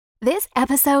This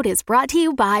episode is brought to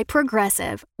you by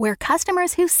Progressive, where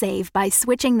customers who save by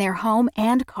switching their home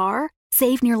and car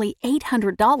save nearly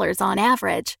 $800 on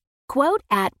average. Quote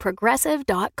at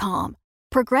Progressive.com.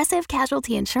 Progressive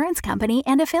Casualty Insurance Company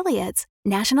and Affiliates.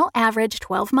 National average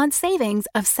 12-month savings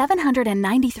of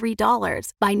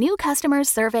 $793 by new customers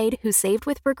surveyed who saved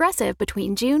with Progressive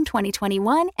between June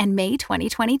 2021 and May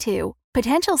 2022.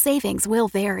 Potential savings will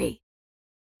vary.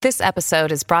 This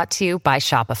episode is brought to you by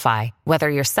Shopify.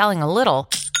 Whether you're selling a little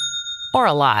or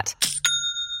a lot,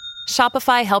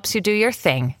 Shopify helps you do your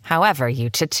thing, however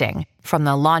you cha-ching. From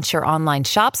the launch your online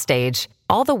shop stage,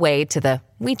 all the way to the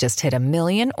we just hit 1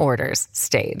 million orders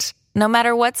stage. No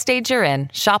matter what stage you're in,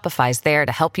 Shopify's there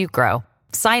to help you grow.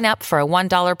 Sign up for a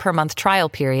 $1 per month trial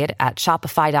period at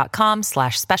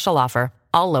shopify.com/special offer,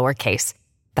 all lowercase.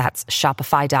 That's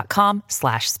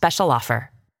shopify.com/special offer.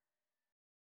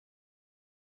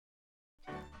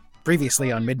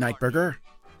 Previously on Midnight Burger,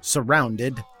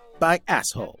 surrounded by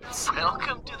assholes.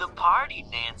 Welcome to the party,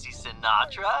 Nancy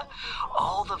Sinatra.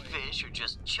 All the fish are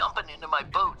just jumping into my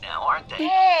boat now, aren't they?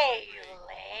 Hey,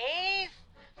 Leif.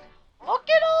 Look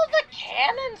at all the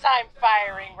cannons I'm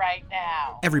firing right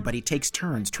now. Everybody takes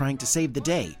turns trying to save the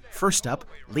day. First up,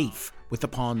 Leif with the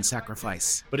pawn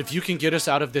sacrifice. But if you can get us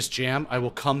out of this jam, I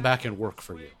will come back and work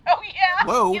for you. Oh, yeah?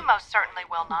 Whoa. You most certainly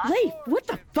will not. Leif, what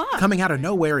the fuck? Coming out of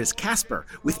nowhere is Casper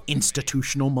with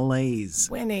institutional malaise.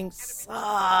 Winning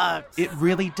sucks. It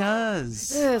really does.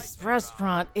 This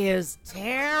restaurant is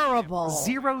terrible.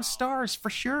 0 stars for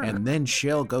sure. And then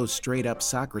Shell goes straight up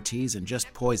Socrates and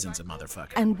just poisons a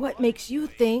motherfucker. And what makes you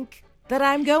think that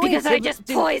I'm going Because to... I just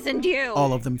poisoned you.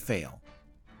 All of them fail.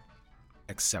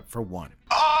 Except for one.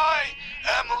 I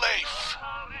am Leif.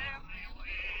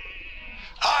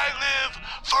 I live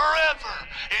forever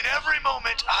in every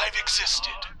moment I've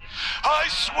existed. I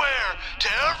swear to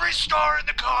every star in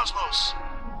the cosmos.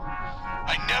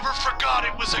 I never forgot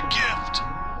it was a gift.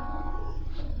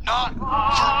 Not for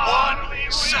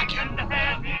 1 second.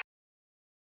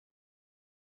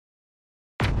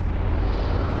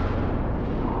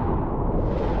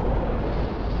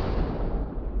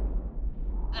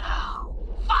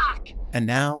 And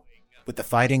now, with the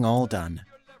fighting all done,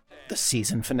 the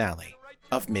season finale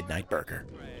of Midnight Burger.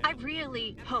 I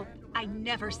really hope I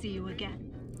never see you again.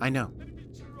 I know.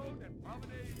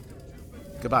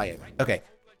 Goodbye, Amy. Okay,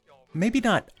 maybe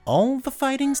not all the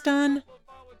fighting's done.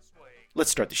 Let's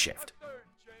start the shift.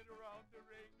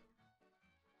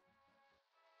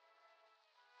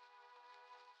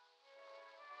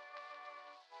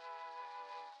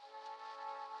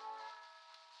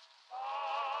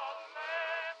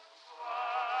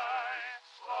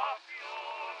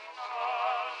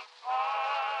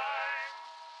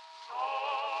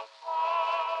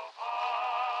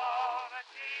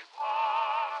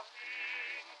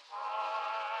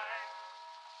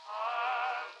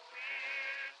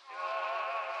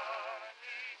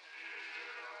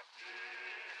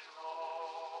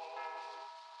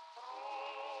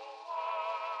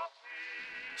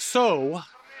 So,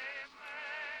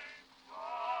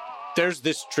 there's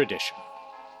this tradition.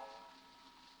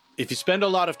 If you spend a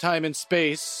lot of time in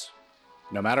space,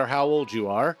 no matter how old you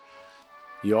are,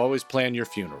 you always plan your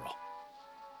funeral.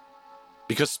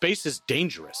 Because space is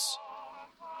dangerous.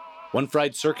 One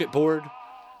fried circuit board,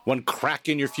 one crack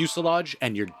in your fuselage,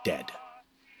 and you're dead.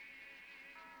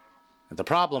 And the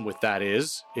problem with that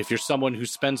is, if you're someone who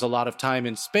spends a lot of time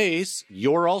in space,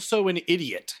 you're also an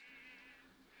idiot.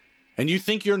 And you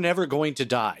think you're never going to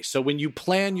die. So when you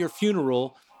plan your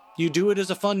funeral, you do it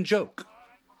as a fun joke.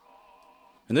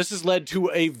 And this has led to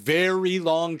a very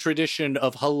long tradition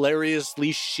of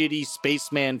hilariously shitty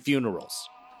spaceman funerals.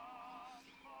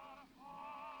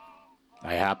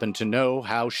 I happen to know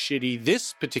how shitty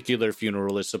this particular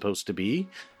funeral is supposed to be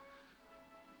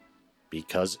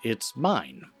because it's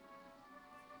mine.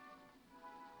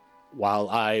 While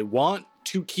I want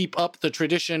to keep up the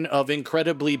tradition of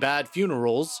incredibly bad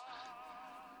funerals,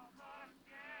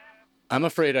 I'm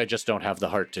afraid I just don't have the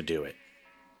heart to do it.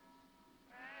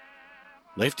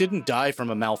 Leif didn't die from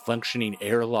a malfunctioning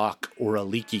airlock or a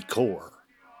leaky core.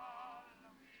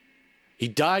 He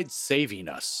died saving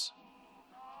us.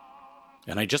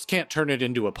 And I just can't turn it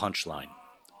into a punchline.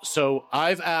 So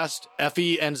I've asked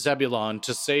Effie and Zebulon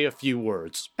to say a few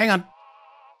words. Hang on.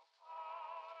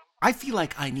 I feel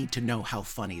like I need to know how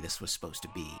funny this was supposed to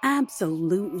be.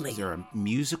 Absolutely. Is there a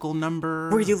musical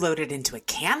number? Were you loaded into a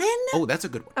cannon? Oh, that's a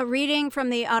good one. A reading from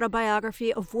the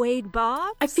autobiography of Wade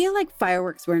Boggs? I feel like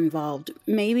fireworks were involved.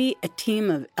 Maybe a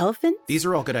team of elephants? These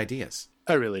are all good ideas.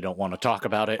 I really don't want to talk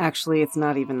about it. Actually, it's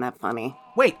not even that funny.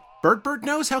 Wait, Bird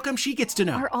knows? How come she gets to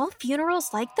know? Are all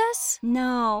funerals like this?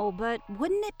 No, but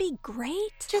wouldn't it be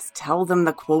great? Just tell them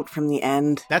the quote from the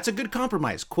end. That's a good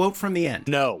compromise. Quote from the end.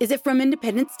 No. Is it from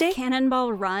Independence Day?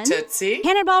 Cannonball Run? Tootsie?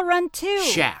 Cannonball Run 2.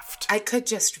 Shaft. I could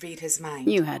just read his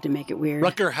mind. You had to make it weird.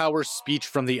 Rutger Hauer's speech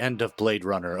from the end of Blade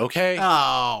Runner, okay?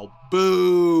 Oh,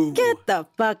 boo. Get the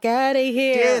fuck out of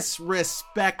here.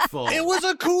 Disrespectful. It was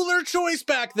a cooler choice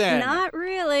back then. Not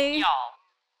really. Y'all.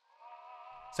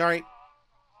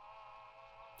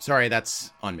 Sorry,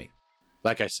 that's on me.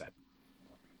 Like I said.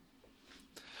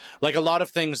 Like a lot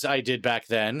of things I did back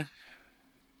then,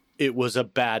 it was a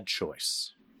bad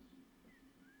choice.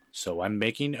 So I'm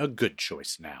making a good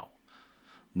choice now.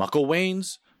 Muckle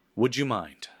Waynes, would you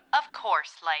mind? Of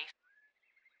course, Leif.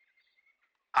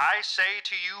 I say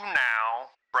to you now,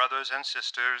 brothers and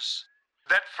sisters,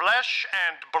 that flesh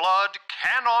and blood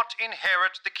cannot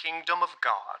inherit the kingdom of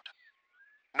God,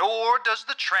 nor does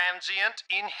the transient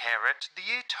inherit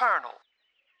the eternal.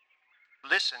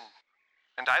 Listen,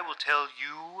 and I will tell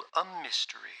you a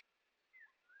mystery.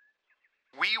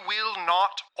 We will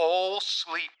not all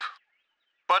sleep,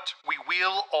 but we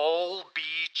will all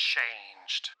be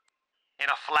changed. In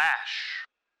a flash,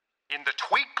 in the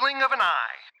twinkling of an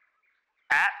eye,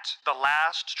 at the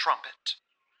last trumpet.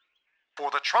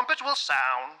 For the trumpet will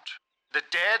sound, the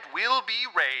dead will be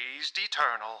raised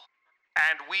eternal,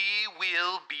 and we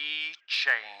will be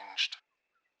changed.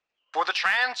 For the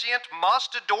transient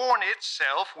must adorn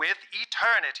itself with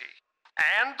eternity,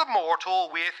 and the mortal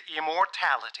with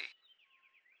immortality.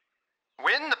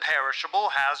 When the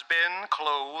perishable has been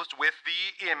clothed with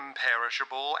the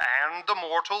imperishable, and the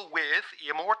mortal with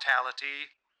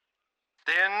immortality,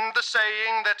 then the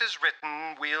saying that is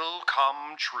written will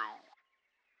come true.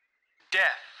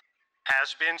 Death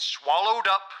has been swallowed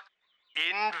up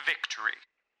in victory.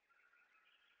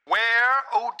 Where,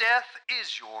 O death,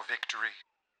 is your victory?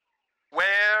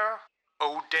 Where,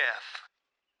 O death,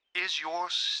 is your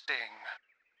sting?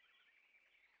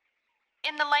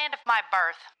 In the land of my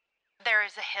birth, there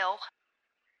is a hill,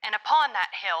 and upon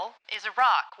that hill is a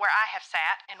rock where I have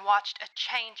sat and watched a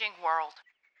changing world.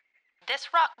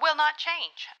 This rock will not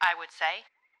change, I would say.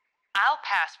 I'll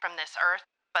pass from this earth,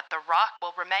 but the rock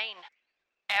will remain,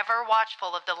 ever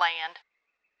watchful of the land.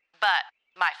 But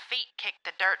my feet kick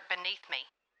the dirt beneath me.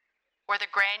 Were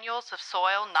the granules of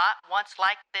soil not once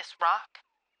like this rock?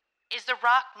 Is the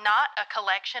rock not a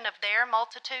collection of their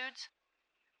multitudes?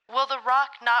 Will the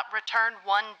rock not return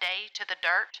one day to the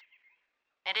dirt?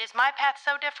 And is my path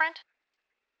so different?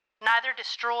 Neither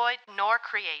destroyed nor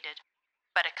created,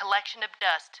 but a collection of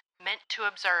dust meant to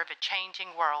observe a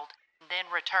changing world, then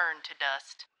return to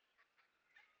dust.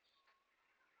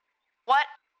 What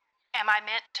am I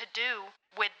meant to do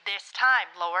with this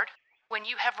time, Lord, when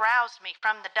you have roused me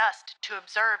from the dust to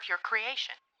observe your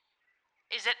creation?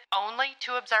 Is it only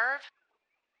to observe?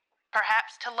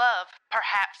 Perhaps to love,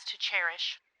 perhaps to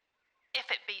cherish. If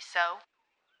it be so,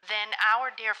 then our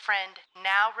dear friend,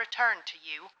 now returned to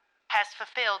you, has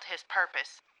fulfilled his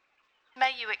purpose.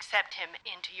 May you accept him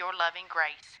into your loving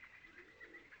grace.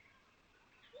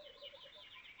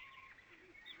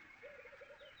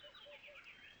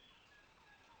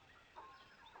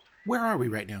 Where are we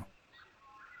right now?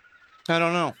 I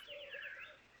don't know.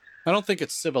 I don't think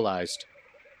it's civilized.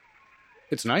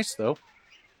 It's nice, though.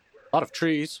 A lot of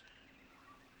trees.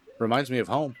 Reminds me of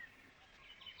home.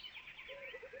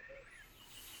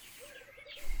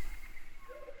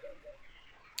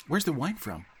 Where's the wine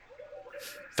from?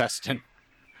 Festin.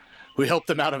 We helped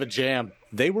them out of a jam.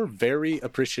 They were very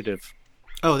appreciative.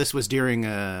 Oh, this was during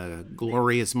a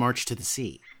glorious march to the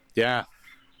sea. Yeah.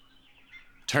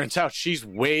 Turns out she's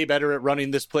way better at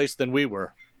running this place than we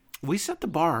were. We set the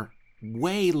bar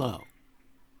way low,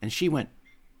 and she went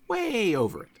way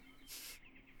over it.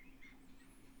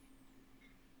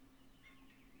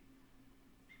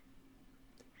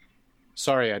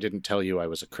 Sorry I didn't tell you I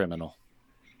was a criminal.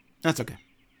 That's okay.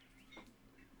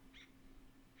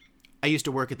 I used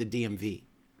to work at the DMV.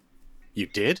 You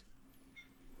did?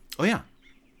 Oh, yeah.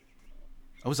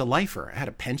 I was a lifer. I had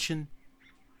a pension.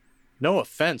 No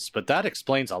offense, but that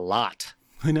explains a lot.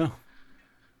 I know.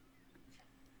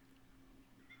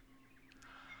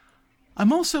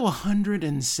 I'm also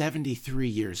 173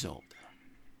 years old.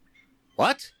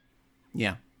 What?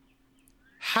 Yeah.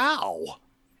 How?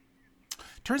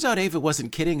 Turns out Ava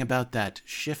wasn't kidding about that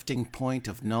shifting point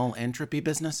of null entropy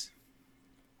business.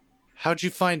 How'd you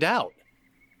find out?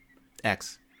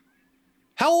 X.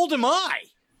 How old am I?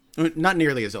 Not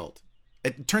nearly as old.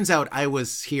 It turns out I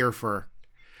was here for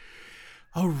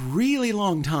a really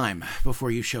long time before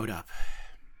you showed up.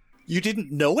 You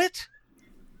didn't know it?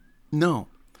 No.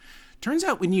 Turns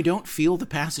out when you don't feel the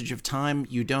passage of time,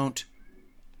 you don't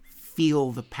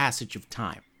feel the passage of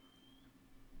time.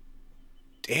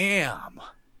 Damn.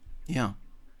 Yeah.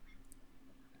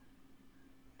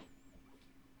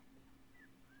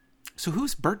 So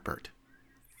who's Bert?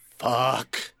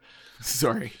 Fuck.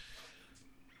 Sorry.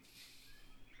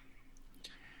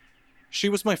 She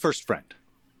was my first friend.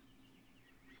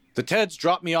 The Teds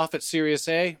dropped me off at Sirius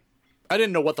A. I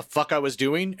didn't know what the fuck I was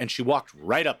doing, and she walked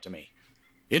right up to me,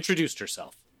 introduced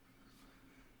herself.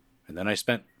 And then I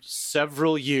spent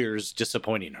several years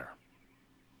disappointing her.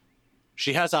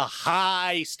 She has a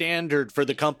high standard for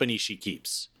the company she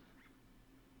keeps.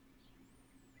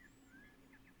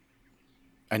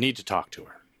 I need to talk to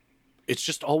her. It's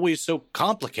just always so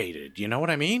complicated, you know what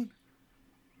I mean?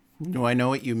 Do I know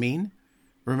what you mean?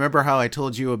 Remember how I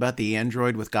told you about the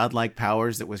android with godlike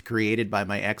powers that was created by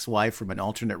my ex-wife from an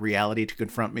alternate reality to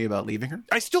confront me about leaving her?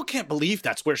 I still can't believe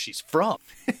that's where she's from.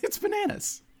 It's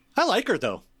bananas. I like her,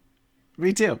 though.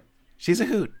 Me too. She's a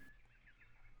hoot.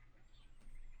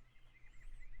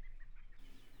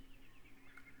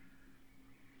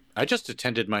 I just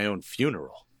attended my own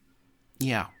funeral.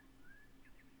 Yeah.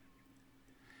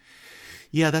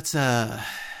 Yeah, that's a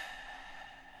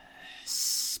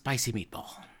spicy meatball.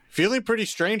 Feeling pretty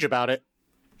strange about it.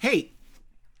 Hey,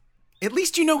 at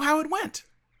least you know how it went.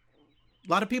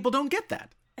 A lot of people don't get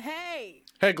that. Hey!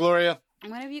 Hey, Gloria.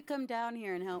 When have you come down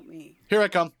here and help me? Here I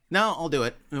come. No, I'll do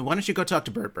it. Why don't you go talk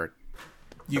to Bert?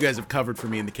 You guys have covered for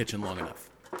me in the kitchen long enough.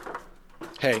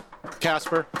 Hey,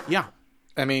 Casper. Yeah.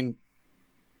 I mean,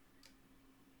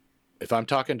 if I'm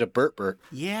talking to Bert.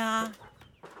 Yeah,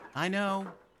 I know.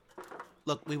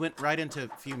 Look, we went right into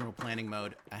funeral planning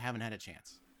mode. I haven't had a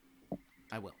chance.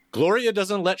 I will. Gloria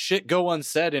doesn't let shit go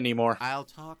unsaid anymore. I'll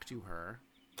talk to her.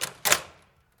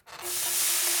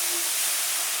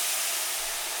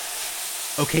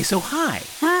 Okay, so hi.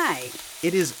 Hi.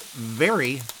 It is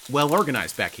very well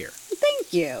organized back here.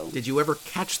 Thank you. Did you ever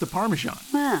catch the Parmesan?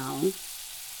 Well,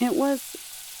 it was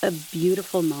a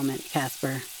beautiful moment,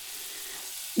 Casper.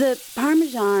 The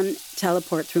Parmesan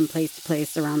teleports from place to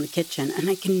place around the kitchen, and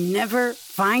I can never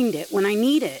find it when I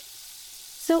need it.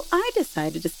 So I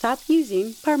decided to stop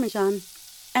using Parmesan.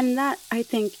 And that, I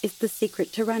think, is the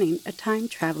secret to running a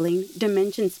time-traveling,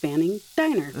 dimension-spanning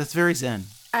diner. That's very zen.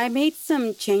 I made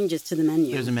some changes to the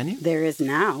menu. There's a menu? There is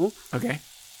now. Okay.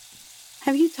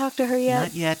 Have you talked to her yet?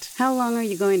 Not yet. How long are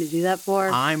you going to do that for?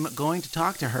 I'm going to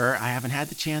talk to her. I haven't had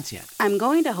the chance yet. I'm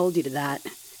going to hold you to that.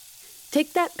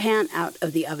 Take that pan out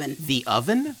of the oven. The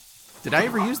oven? Did I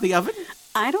ever use the oven?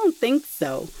 I don't think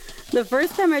so. The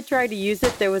first time I tried to use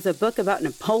it, there was a book about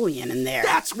Napoleon in there.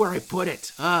 That's where I put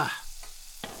it.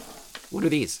 What are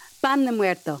these? Pan de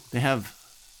Muerto. They have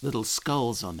little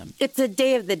skulls on them. It's a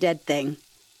Day of the Dead thing.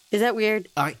 Is that weird?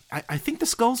 I think the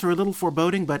skulls are a little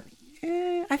foreboding, but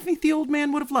I think the old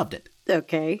man would have loved it.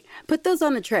 Okay. Put those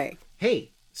on a tray.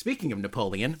 Hey, speaking of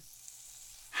Napoleon,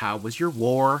 how was your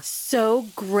war? So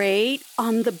great.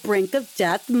 On the brink of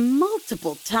death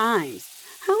multiple times.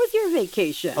 How was your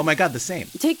vacation? Oh my God, the same.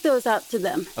 Take those out to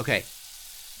them. Okay.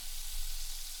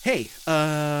 Hey,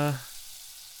 I'm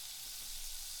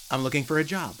looking for a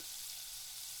job.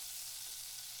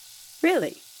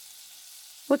 Really?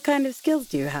 What kind of skills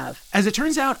do you have? As it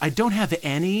turns out, I don't have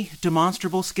any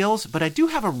demonstrable skills, but I do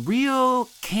have a real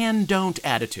can-don't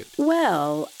attitude.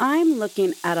 Well, I'm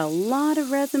looking at a lot of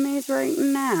resumes right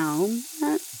now.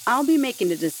 I'll be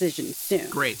making a decision soon.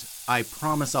 Great. I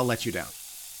promise I'll let you down.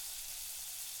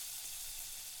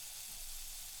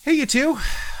 Hey, you two.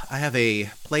 I have a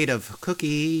plate of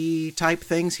cookie-type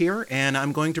things here, and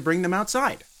I'm going to bring them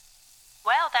outside.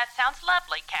 Well, that sounds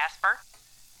lovely, Casper.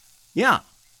 Yeah.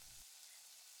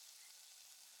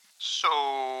 So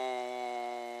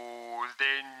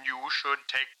then you should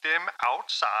take them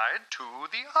outside to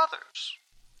the others.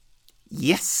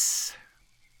 Yes.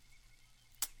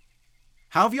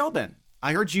 How have y'all been?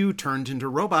 I heard you turned into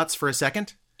robots for a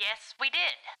second. Yes, we did.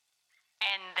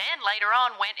 And then later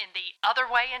on went in the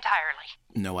other way entirely.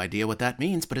 No idea what that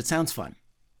means, but it sounds fun.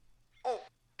 Oh,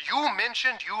 you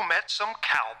mentioned you met some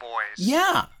cowboys.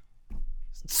 Yeah.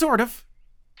 Sort of.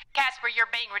 Casper, you're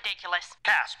being ridiculous.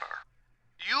 Casper,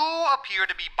 you appear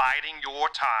to be biding your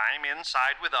time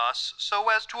inside with us so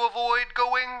as to avoid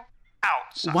going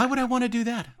outside. Why would I want to do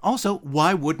that? Also,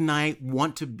 why wouldn't I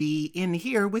want to be in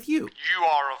here with you? You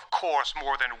are, of course,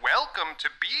 more than welcome to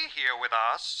be here with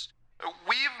us.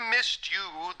 We've missed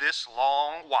you this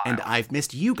long while. And I've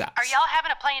missed you guys. Are y'all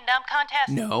having a playing dumb contest?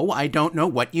 No, I don't know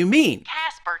what you mean.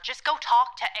 Casper, just go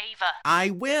talk to Ava. I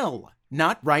will.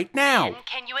 Not right now. And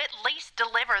can you at least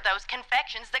deliver those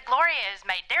confections that Gloria has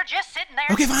made? They're just sitting there.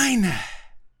 Okay, fine.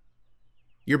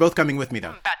 You're both coming with me, though.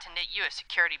 I'm about to knit you a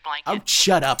security blanket. Oh,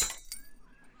 shut up.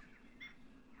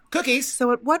 Cookies!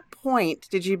 So at what point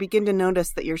did you begin to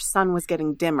notice that your sun was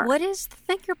getting dimmer? What is the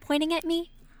thing you're pointing at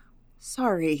me?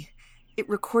 Sorry. It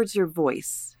records your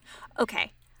voice.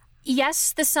 Okay.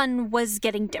 Yes, the sun was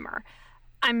getting dimmer.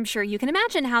 I'm sure you can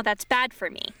imagine how that's bad for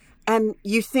me. And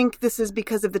you think this is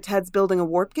because of the Teds building a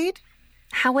warp gate?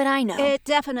 How would I know? It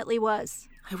definitely was.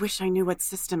 I wish I knew what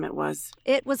system it was.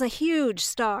 It was a huge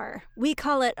star. We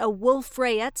call it a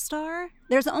Wolf-Rayet star.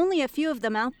 There's only a few of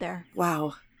them out there.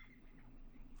 Wow.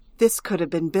 This could have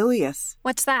been Bilious.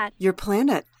 What's that? Your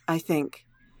planet, I think.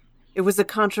 It was a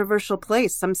controversial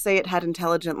place. Some say it had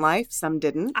intelligent life, some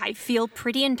didn't. I feel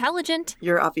pretty intelligent.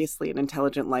 You're obviously an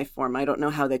intelligent life form. I don't know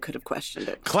how they could have questioned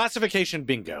it. Classification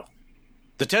bingo.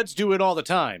 The Teds do it all the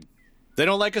time. They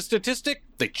don't like a statistic,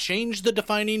 they change the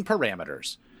defining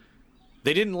parameters.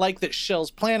 They didn't like that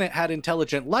Shell's planet had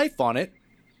intelligent life on it,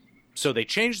 so they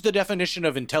changed the definition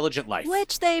of intelligent life.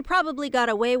 Which they probably got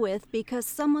away with because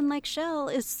someone like Shell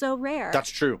is so rare. That's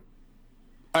true.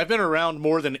 I've been around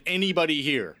more than anybody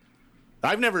here.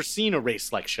 I've never seen a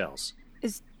race like Shell's.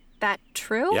 Is that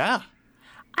true? Yeah.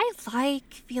 I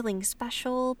like feeling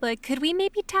special, but could we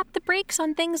maybe tap the brakes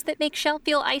on things that make Shell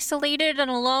feel isolated and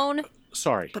alone?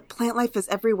 Sorry. But plant life is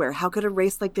everywhere. How could a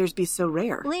race like theirs be so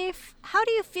rare? Leaf, how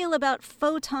do you feel about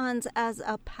photons as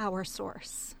a power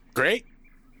source? Great.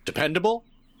 Dependable.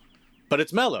 But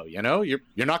it's mellow, you know? You're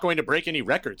not going to break any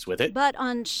records with it. But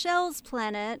on Shell's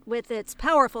planet, with its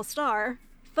powerful star,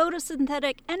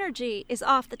 photosynthetic energy is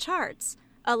off the charts,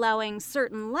 allowing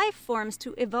certain life forms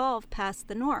to evolve past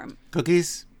the norm.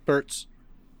 Cookies? Bert's.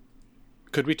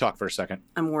 Could we talk for a second?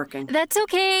 I'm working. That's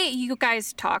okay. You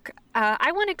guys talk.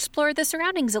 I want to explore the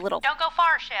surroundings a little. Don't go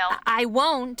far, Shell. I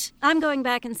won't. I'm going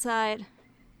back inside.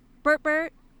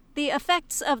 Bert, the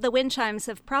effects of the wind chimes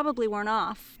have probably worn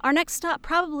off. Our next stop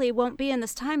probably won't be in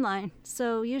this timeline,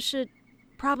 so you should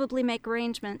probably make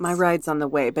arrangements. My ride's on the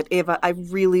way, but Ava, I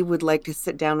really would like to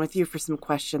sit down with you for some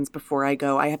questions before I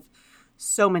go. I have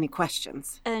so many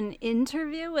questions. An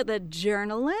interview with a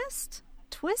journalist?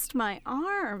 Twist my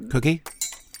arm. Cookie?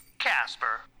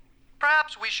 Casper,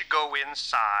 perhaps we should go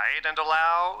inside and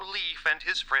allow Leaf and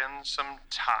his friends some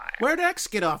time. Where'd X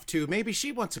get off to? Maybe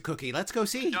she wants a cookie. Let's go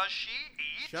see. Does she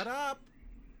eat? Shut up.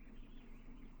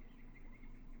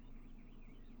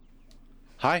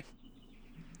 Hi.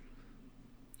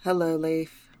 Hello,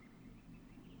 Leif.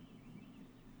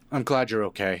 I'm glad you're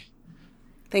okay.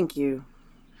 Thank you.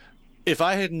 If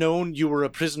I had known you were a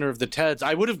prisoner of the Teds,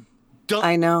 I would have done...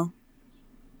 I know.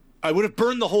 I would have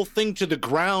burned the whole thing to the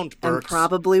ground, Bert. And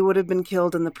probably would have been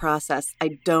killed in the process.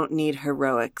 I don't need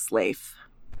heroics, Leif.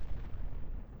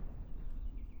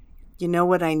 You know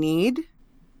what I need?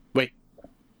 Wait.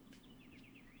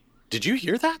 Did you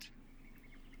hear that?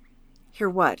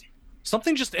 Hear what?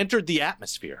 Something just entered the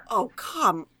atmosphere. Oh,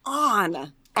 come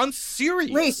on. I'm serious.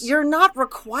 Leif, you're not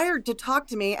required to talk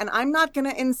to me, and I'm not going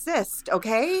to insist,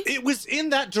 okay? It was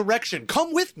in that direction.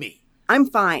 Come with me. I'm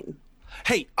fine.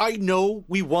 Hey, I know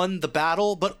we won the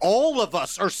battle, but all of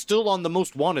us are still on the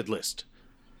most wanted list.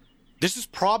 This is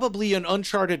probably an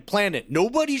uncharted planet.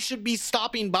 Nobody should be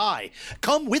stopping by.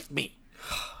 Come with me.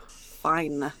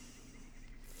 Fine.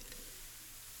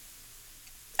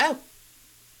 Oh.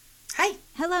 Hi.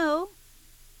 Hello.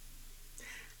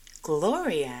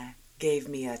 Gloria gave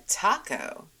me a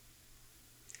taco.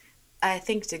 I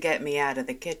think to get me out of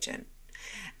the kitchen.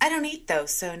 I don't eat, though,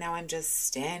 so now I'm just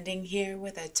standing here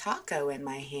with a taco in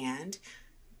my hand.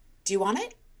 Do you want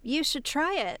it? You should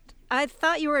try it. I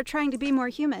thought you were trying to be more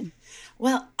human.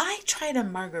 Well, I tried a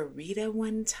margarita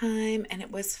one time, and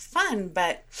it was fun,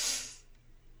 but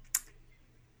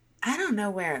I don't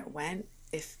know where it went,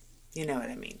 if you know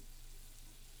what I mean.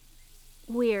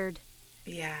 Weird.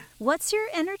 Yeah. What's your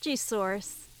energy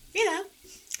source? You know,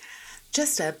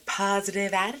 just a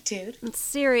positive attitude.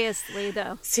 Seriously,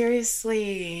 though.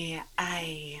 Seriously,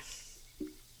 I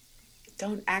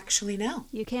don't actually know.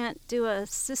 You can't do a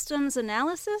systems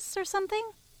analysis or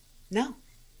something? No.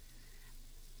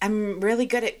 I'm really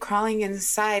good at crawling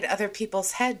inside other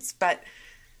people's heads, but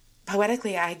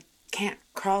poetically, I can't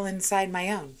crawl inside my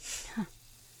own.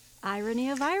 Irony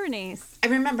of ironies. I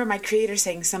remember my creator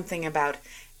saying something about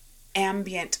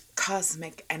ambient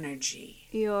cosmic energy.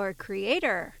 Your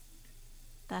creator.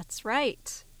 That's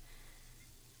right.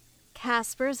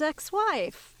 Casper's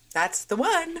ex-wife. That's the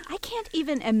one. I can't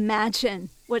even imagine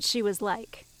what she was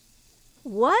like.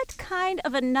 What kind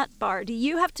of a nut bar do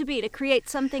you have to be to create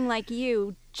something like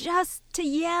you just to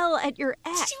yell at your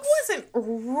ex? She wasn't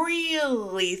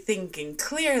really thinking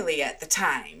clearly at the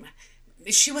time.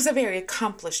 She was a very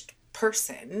accomplished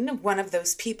person, one of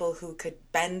those people who could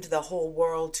bend the whole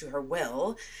world to her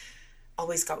will,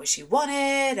 always got what she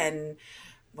wanted, and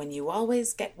when you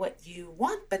always get what you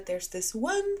want, but there's this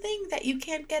one thing that you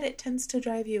can't get, it tends to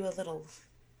drive you a little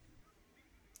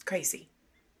crazy.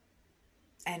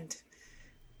 And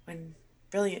when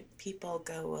brilliant people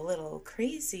go a little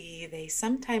crazy, they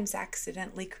sometimes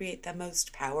accidentally create the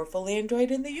most powerful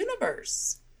android in the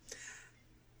universe.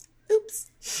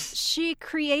 Oops. She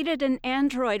created an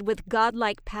android with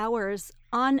godlike powers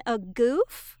on a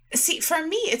goof? See, for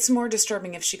me, it's more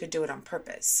disturbing if she could do it on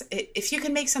purpose. If you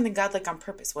can make something godlike on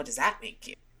purpose, what does that make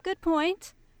you? Good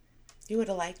point. You would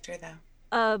have liked her, though.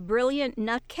 A brilliant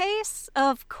nutcase?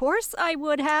 Of course I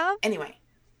would have. Anyway,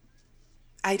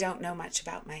 I don't know much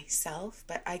about myself,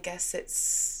 but I guess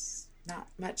it's not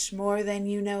much more than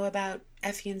you know about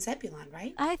Effie and Zebulon,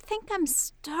 right? I think I'm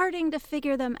starting to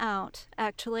figure them out,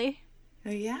 actually.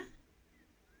 Oh, yeah?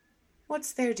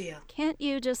 What's their deal? Can't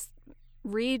you just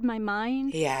read my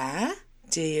mind? Yeah?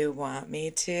 Do you want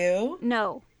me to?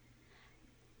 No.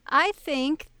 I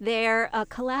think they're a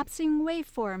collapsing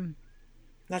waveform.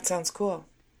 That sounds cool.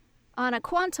 On a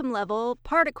quantum level,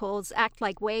 particles act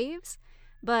like waves,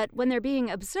 but when they're being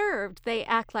observed, they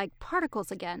act like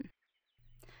particles again.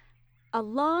 A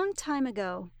long time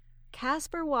ago,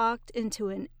 Casper walked into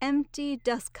an empty,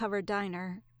 dust-covered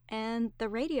diner, and the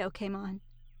radio came on.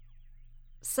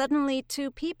 Suddenly,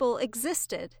 two people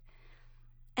existed.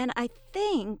 And I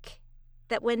think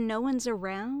that when no one's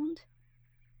around,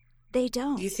 they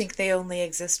don't. You think they only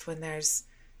exist when there's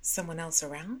someone else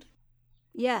around?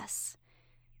 Yes.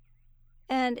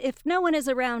 And if no one is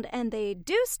around and they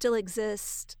do still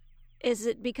exist, is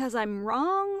it because I'm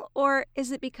wrong, or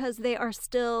is it because they are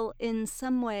still in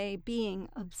some way being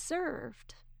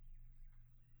observed?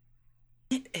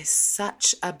 It is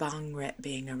such a bong rip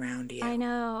being around you. I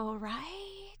know,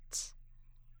 right?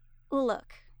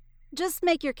 Look, just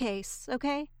make your case,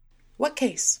 okay? What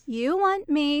case? You want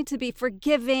me to be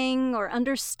forgiving or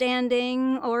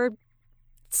understanding or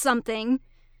something.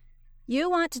 You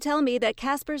want to tell me that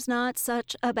Casper's not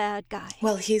such a bad guy.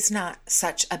 Well, he's not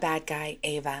such a bad guy,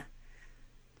 Ava.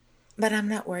 But I'm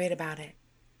not worried about it.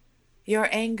 Your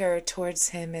anger towards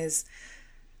him is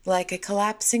like a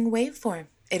collapsing waveform.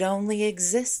 It only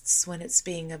exists when it's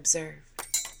being observed.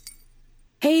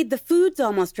 Hey, the food's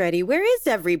almost ready. Where is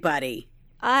everybody?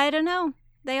 I don't know.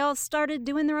 They all started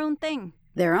doing their own thing.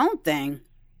 Their own thing?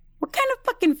 What kind of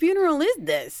fucking funeral is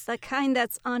this? The kind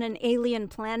that's on an alien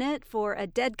planet for a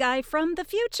dead guy from the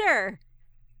future.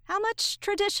 How much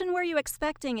tradition were you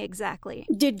expecting exactly?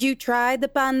 Did you try the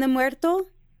pan de muerto?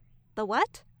 The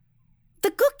what?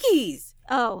 The cookies!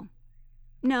 Oh.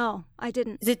 No, I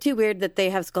didn't. Is it too weird that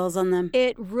they have skulls on them?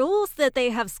 It rules that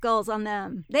they have skulls on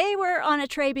them. They were on a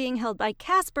tray being held by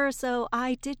Casper, so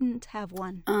I didn't have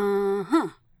one. Uh-huh.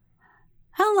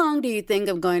 How long do you think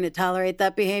I'm going to tolerate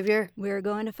that behavior? We're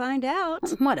going to find out.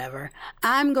 Whatever.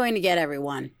 I'm going to get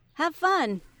everyone. Have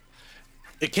fun.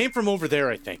 It came from over there,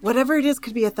 I think. Whatever it is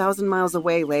could be 1,000 miles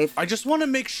away, Leif. I just want to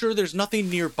make sure there's nothing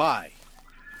nearby.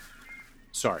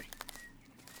 Sorry.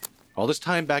 All this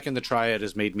time back in the Triad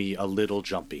has made me a little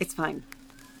jumpy. It's fine.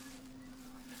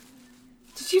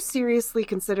 Did you seriously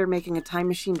consider making a time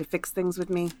machine to fix things with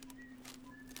me?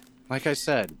 Like I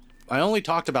said, I only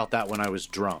talked about that when I was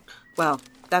drunk. Well,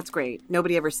 that's great.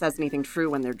 Nobody ever says anything true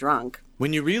when they're drunk.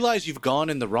 When you realize you've gone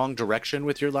in the wrong direction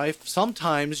with your life,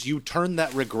 sometimes you turn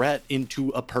that regret into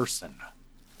a person.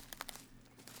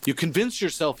 You convince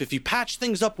yourself if you patch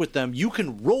things up with them, you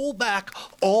can roll back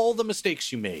all the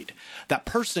mistakes you made. That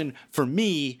person, for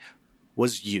me,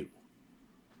 was you.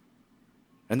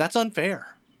 And that's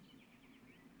unfair.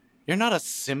 You're not a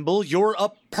symbol, you're a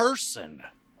person.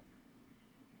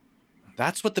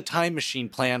 That's what the time machine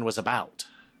plan was about.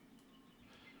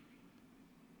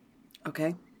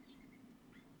 Okay.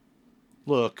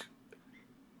 Look,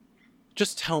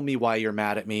 just tell me why you're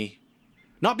mad at me.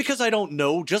 Not because I don't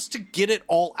know, just to get it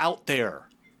all out there.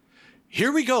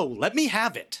 Here we go. Let me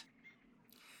have it.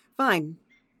 Fine.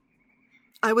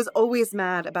 I was always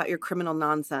mad about your criminal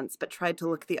nonsense, but tried to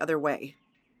look the other way.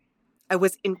 I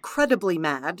was incredibly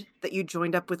mad that you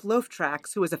joined up with Loaf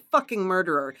Tracks, who was a fucking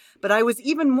murderer, but I was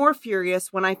even more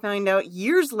furious when I found out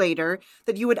years later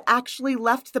that you had actually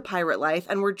left the pirate life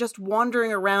and were just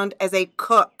wandering around as a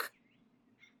cook.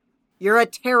 You're a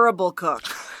terrible cook.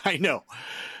 I know.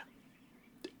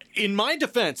 In my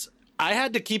defense, I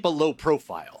had to keep a low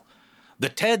profile. The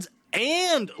Teds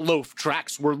and Loaf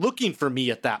Tracks were looking for me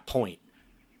at that point.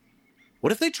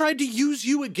 What if they tried to use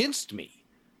you against me?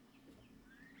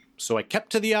 So I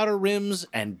kept to the outer rims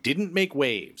and didn't make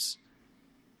waves.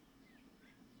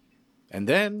 And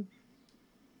then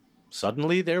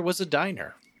suddenly there was a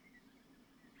diner.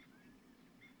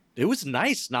 It was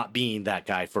nice not being that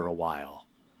guy for a while.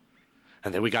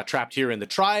 And then we got trapped here in the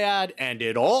Triad, and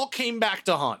it all came back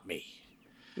to haunt me.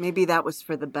 Maybe that was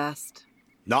for the best.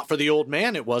 Not for the old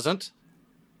man, it wasn't.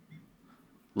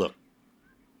 Look,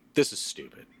 this is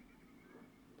stupid.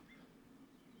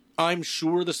 I'm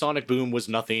sure the sonic boom was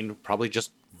nothing, probably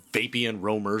just Vapian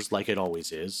roamers like it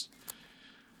always is.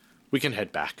 We can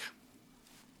head back.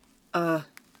 I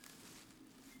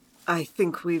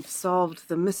think we've solved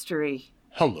the mystery.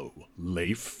 Hello,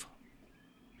 Leif.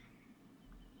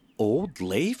 Old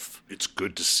Leif? It's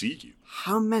good to see you.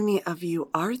 How many of you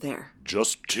are there?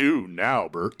 Just 2 now,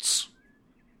 Bertz.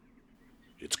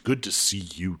 It's good to see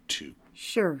you too.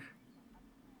 Sure.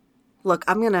 Look,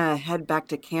 I'm gonna head back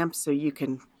to camp so you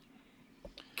can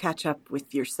catch up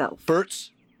with yourself. Bertz,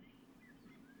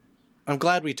 I'm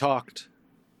glad we talked.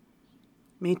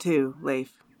 Me too,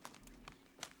 Leif.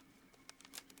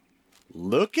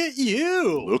 Look at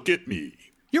you! Look at me.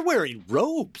 You're wearing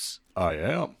robes. I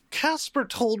am. Casper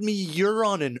told me you're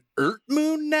on an Ert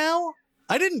moon now?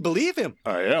 I didn't believe him.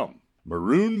 I am.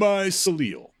 Marooned by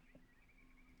Salil.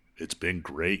 It's been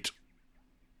great.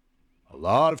 A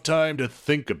lot of time to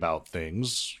think about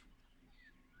things.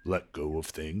 Let go of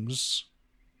things.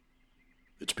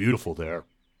 It's beautiful there.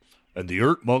 And the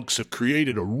Ert monks have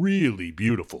created a really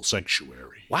beautiful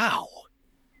sanctuary. Wow.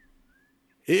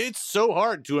 It's so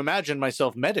hard to imagine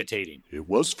myself meditating. It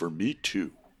was for me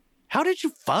too. How did you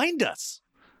find us?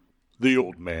 The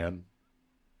old man.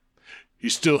 He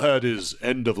still had his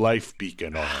end-of-life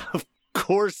beacon on. Of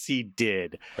course he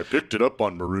did. I picked it up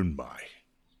on Maroon Mai.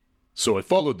 So I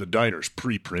followed the diner's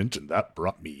preprint, and that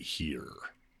brought me here.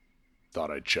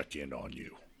 Thought I'd check in on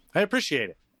you. I appreciate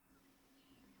it.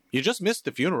 You just missed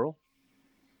the funeral.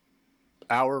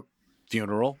 Our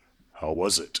funeral. How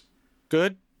was it?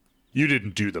 Good. You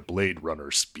didn't do the Blade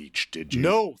Runner speech, did you?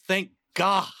 No, thank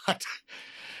God.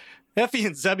 Effie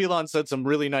and Zebulon said some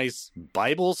really nice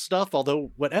Bible stuff,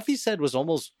 although what Effie said was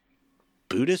almost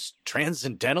Buddhist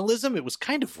transcendentalism. It was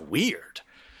kind of weird.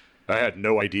 I had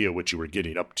no idea what you were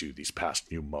getting up to these past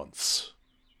few months.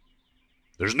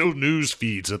 There's no news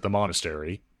feeds at the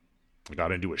monastery. I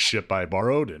got into a ship I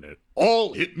borrowed, and it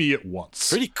all hit me at once.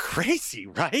 Pretty crazy,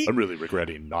 right? I'm really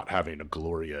regretting not having a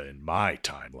Gloria in my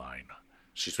timeline.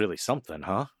 She's really something,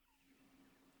 huh?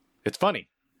 It's funny.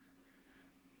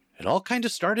 It all kind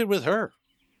of started with her.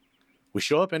 We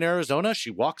show up in Arizona,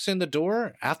 she walks in the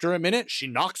door. After a minute, she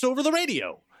knocks over the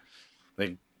radio.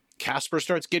 Then Casper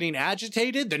starts getting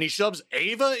agitated. Then he shoves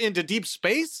Ava into deep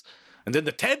space. And then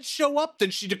the Teds show up.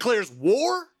 Then she declares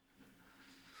war.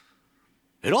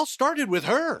 It all started with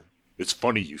her. It's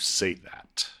funny you say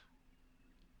that.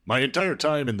 My entire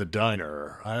time in the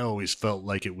diner, I always felt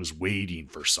like it was waiting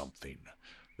for something.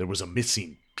 There was a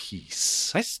missing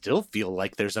piece. I still feel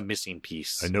like there's a missing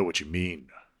piece. I know what you mean.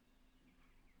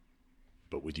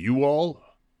 But with you all,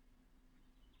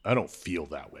 I don't feel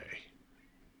that way.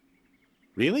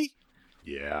 Really?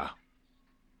 Yeah.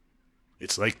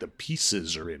 It's like the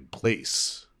pieces are in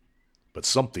place, but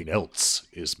something else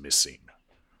is missing.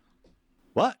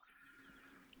 What?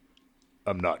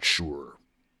 I'm not sure.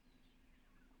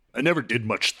 I never did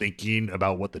much thinking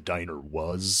about what the diner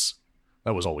was.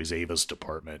 That was always Ava's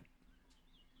department.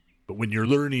 But when you're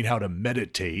learning how to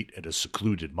meditate at a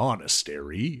secluded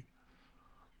monastery,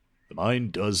 the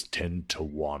mind does tend to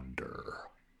wander.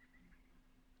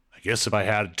 I guess if I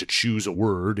had to choose a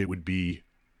word, it would be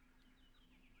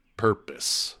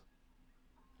purpose.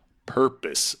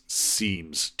 Purpose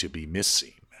seems to be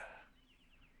missing.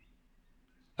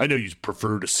 I know you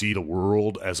prefer to see the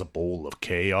world as a bowl of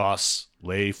chaos,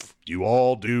 Leif. You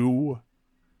all do.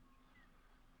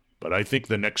 But I think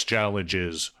the next challenge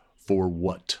is, for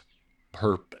what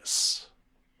purpose?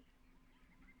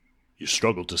 You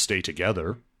struggled to stay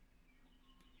together.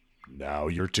 Now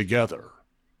you're together.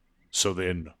 So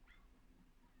then,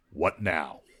 what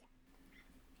now?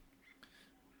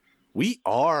 We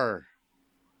are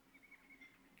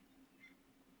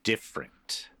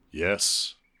different.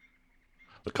 Yes.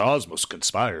 The cosmos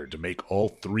conspired to make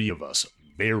all 3 of us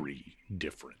very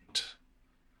different.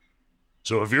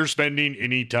 So if you're spending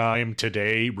any time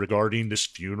today regarding this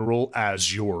funeral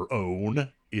as your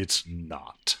own, it's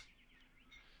not.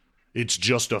 It's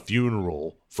just a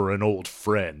funeral for an old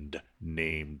friend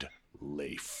named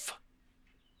Leif.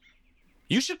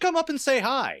 You should come up and say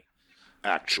hi.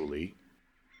 Actually,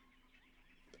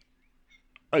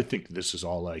 I think this is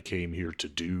all I came here to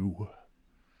do.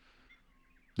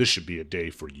 This should be a day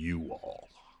for you all.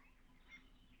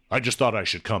 I just thought I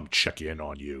should come check in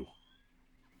on you.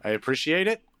 I appreciate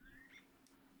it.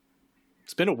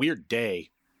 It's been a weird day.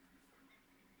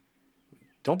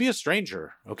 Don't be a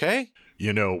stranger, okay?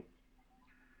 You know,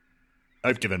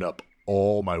 I've given up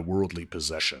all my worldly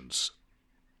possessions,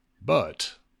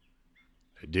 but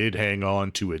I did hang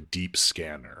on to a deep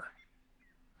scanner.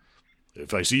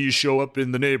 If I see you show up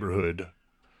in the neighborhood,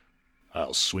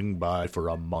 I'll swing by for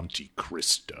a Monte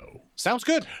Cristo. Sounds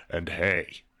good. And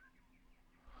hey,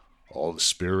 all the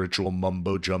spiritual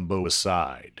mumbo-jumbo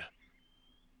aside,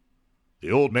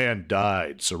 the old man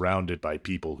died surrounded by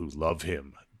people who love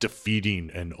him, defeating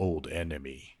an old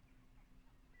enemy.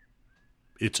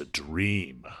 It's a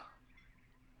dream.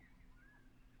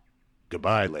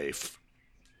 Goodbye, Leif.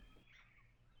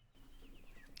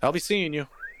 I'll be seeing you.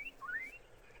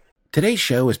 Today's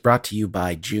show is brought to you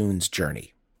by June's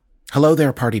Journey. Hello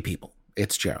there, party people.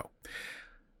 It's Joe.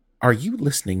 Are you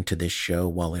listening to this show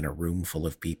while in a room full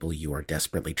of people you are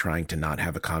desperately trying to not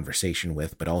have a conversation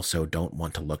with, but also don't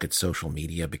want to look at social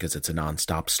media because it's a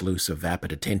nonstop sluice of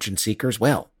vapid attention seekers?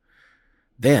 Well,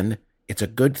 then it's a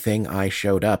good thing I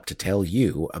showed up to tell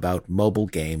you about mobile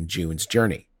game June's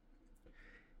Journey.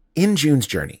 In June's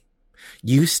Journey,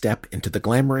 you step into the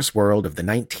glamorous world of the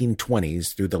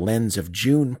 1920s through the lens of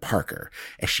June Parker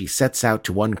as she sets out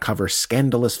to uncover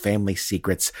scandalous family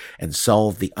secrets and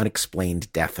solve the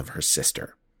unexplained death of her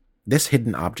sister. This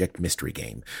hidden object mystery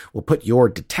game will put your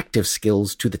detective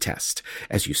skills to the test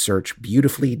as you search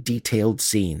beautifully detailed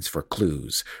scenes for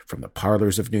clues from the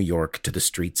parlors of New York to the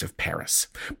streets of Paris.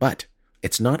 But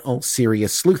it's not all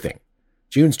serious sleuthing.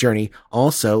 June's Journey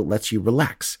also lets you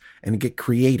relax and get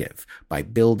creative by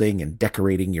building and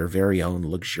decorating your very own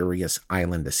luxurious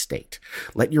island estate.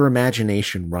 Let your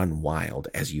imagination run wild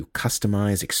as you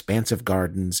customize expansive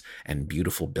gardens and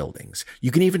beautiful buildings.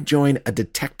 You can even join a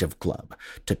detective club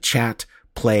to chat,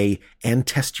 play, and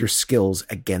test your skills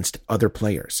against other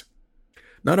players.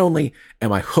 Not only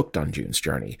am I hooked on June's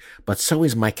Journey, but so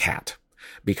is my cat,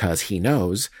 because he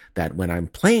knows that when I'm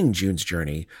playing June's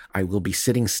Journey, I will be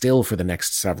sitting still for the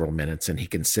next several minutes and he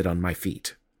can sit on my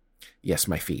feet. Yes,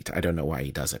 my feet. I don't know why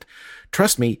he does it.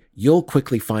 Trust me, you'll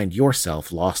quickly find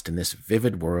yourself lost in this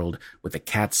vivid world with a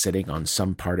cat sitting on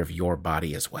some part of your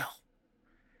body as well.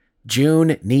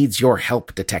 June needs your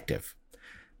help, detective.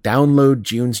 Download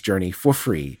June's Journey for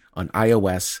free on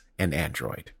iOS and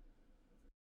Android.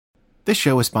 This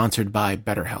show is sponsored by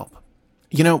BetterHelp.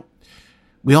 You know,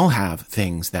 we all have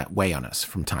things that weigh on us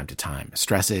from time to time.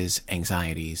 Stresses,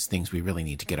 anxieties, things we really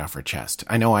need to get off our chest.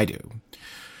 I know I do.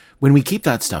 When we keep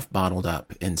that stuff bottled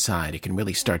up inside, it can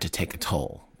really start to take a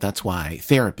toll. That's why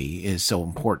therapy is so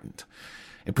important.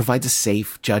 It provides a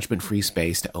safe, judgment-free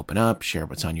space to open up, share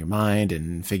what's on your mind,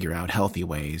 and figure out healthy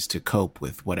ways to cope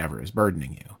with whatever is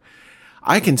burdening you.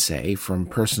 I can say from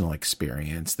personal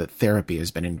experience that therapy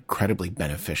has been incredibly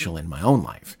beneficial in my own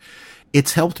life.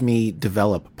 It's helped me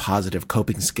develop positive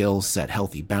coping skills, set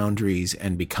healthy boundaries,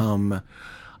 and become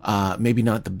maybe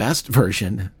not the best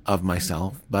version of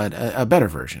myself, but a better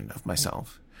version of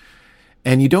myself.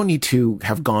 And you don't need to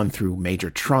have gone through major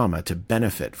trauma to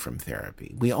benefit from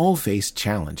therapy. We all face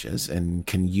challenges and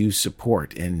can use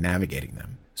support in navigating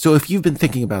them. So if you've been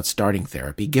thinking about starting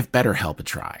therapy, give BetterHelp a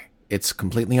try. It's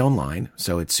completely online,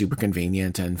 so it's super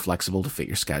convenient and flexible to fit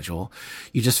your schedule.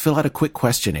 You just fill out a quick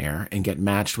questionnaire and get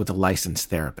matched with a licensed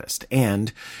therapist.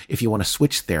 And if you want to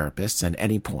switch therapists at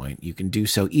any point, you can do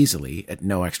so easily at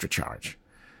no extra charge.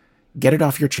 Get it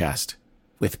off your chest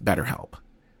with BetterHelp.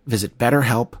 Visit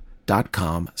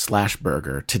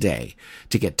BetterHelp.com/burger today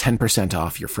to get 10%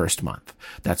 off your first month.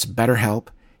 That's BetterHelp,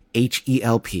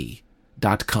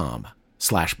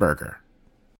 HELP.com/burger.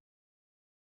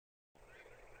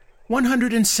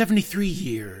 173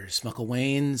 years,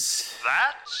 Mucklewains.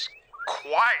 That's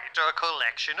quite a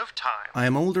collection of time. I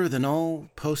am older than all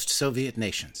post-Soviet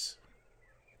nations.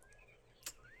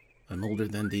 I'm older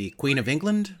than the Queen of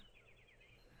England.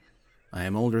 I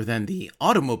am older than the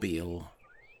automobile.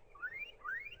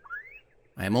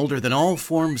 I am older than all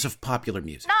forms of popular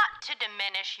music. Not to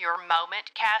diminish your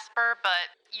moment, Casper, but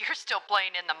you're still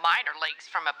playing in the minor leagues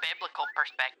from a biblical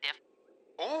perspective.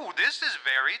 Oh, this is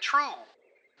very true.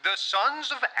 The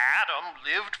sons of Adam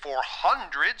lived for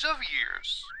hundreds of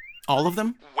years. All of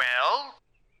them? Well,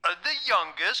 the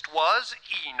youngest was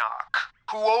Enoch,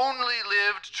 who only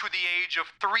lived to the age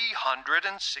of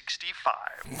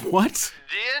 365. What?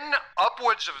 Then,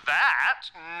 upwards of that,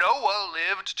 Noah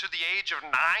lived to the age of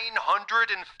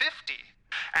 950.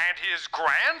 And his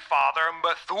grandfather,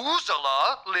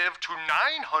 Methuselah, lived to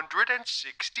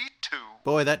 962.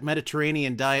 Boy, that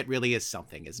Mediterranean diet really is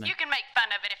something, isn't it? You can make fun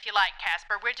of it if you like,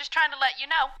 Casper. We're just trying to let you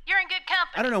know you're in good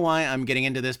company. I don't know why I'm getting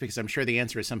into this, because I'm sure the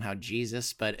answer is somehow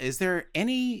Jesus, but is there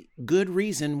any good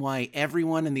reason why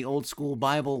everyone in the old school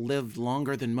Bible lived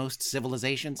longer than most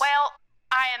civilizations? Well,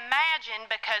 I imagine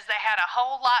because they had a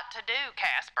whole lot to do,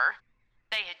 Casper.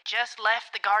 They had just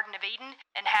left the Garden of Eden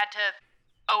and had to,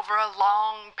 over a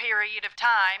long period of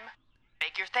time,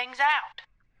 figure things out.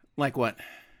 Like what?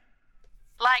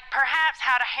 Like perhaps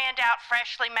how to hand out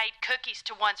freshly made cookies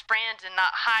to one's friends and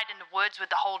not hide in the woods with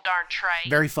the whole darn tray.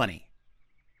 Very funny.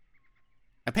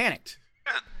 I panicked.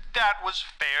 That was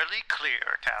fairly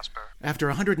clear, Casper. After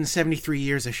 173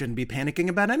 years, I shouldn't be panicking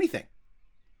about anything.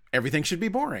 Everything should be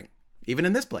boring, even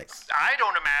in this place. I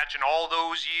don't imagine all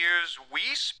those years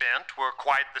we spent were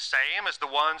quite the same as the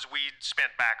ones we'd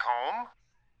spent back home.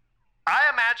 I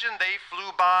imagine they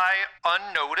flew by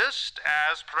unnoticed,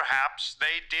 as perhaps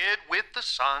they did with the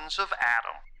sons of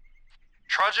Adam,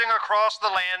 trudging across the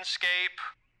landscape,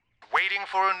 waiting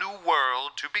for a new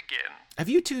world to begin. Have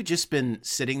you two just been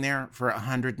sitting there for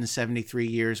 173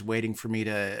 years waiting for me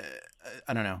to,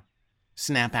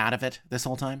 snap out of it this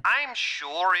whole time? I'm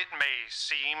sure it may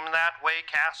seem that way,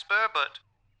 Casper, but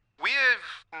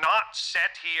we've not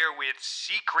sat here with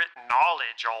secret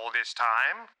knowledge all this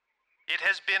time. It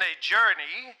has been a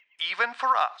journey, even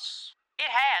for us.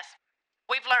 It has.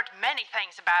 We've learned many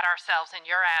things about ourselves in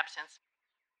your absence.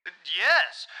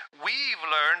 Yes, we've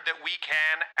learned that we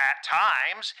can, at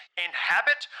times,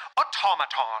 inhabit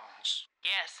automatons.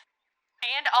 Yes.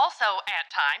 And also,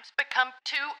 at times, become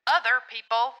two other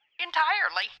people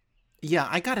entirely. Yeah,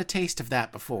 I got a taste of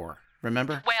that before,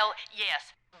 remember? Well,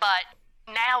 yes, but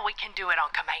now we can do it on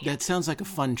command. That sounds like a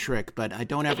fun trick, but I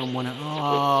don't ever want to...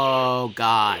 Oh,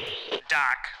 God.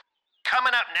 Doc,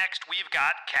 coming up next, we've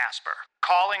got Casper,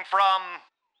 calling from,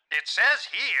 it says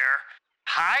here,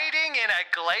 hiding in a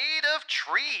glade of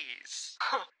trees.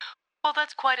 Well,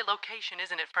 that's quite a location,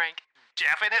 isn't it, Frank?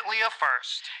 Definitely a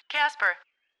first. Casper,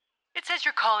 it says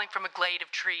you're calling from a glade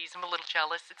of trees. I'm a little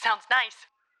jealous. It sounds nice.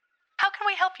 How can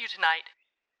we help you tonight?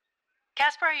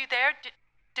 Casper, are you there?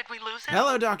 Did we lose him?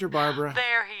 Hello, Dr. Barbara.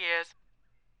 There he is.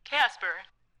 Casper,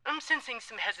 I'm sensing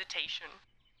some hesitation.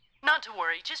 Not to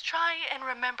worry, just try and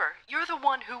remember, you're the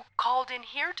one who called in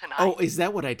here tonight. Oh, is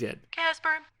that what I did?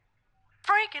 Casper,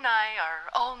 Frank and I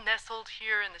are all nestled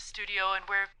here in the studio, and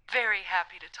we're very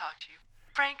happy to talk to you.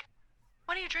 Frank,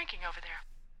 what are you drinking over there?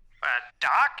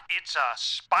 Doc, it's a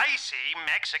spicy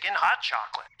Mexican hot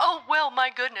chocolate. Oh, well, my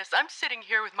goodness, I'm sitting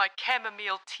here with my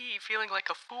chamomile tea feeling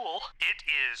like a fool. It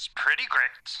is pretty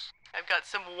great. I've got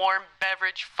some warm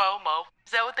beverage FOMO.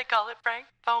 Is that what they call it, Frank?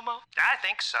 FOMO? I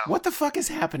think so. What the fuck is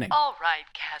happening? All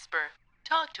right, Casper.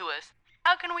 Talk to us.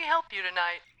 How can we help you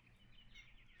tonight?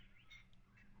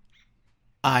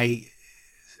 I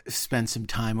spent some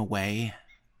time away.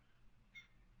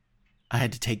 I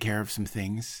had to take care of some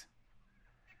things.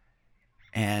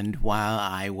 And while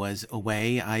I was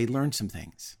away, I learned some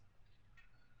things.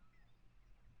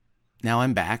 Now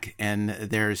I'm back, and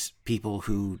there's people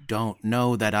who don't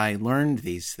know that I learned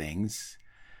these things,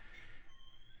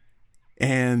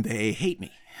 and they hate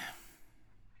me.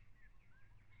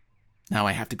 Now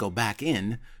I have to go back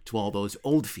in to all those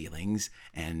old feelings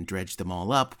and dredge them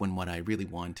all up when what I really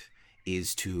want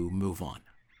is to move on.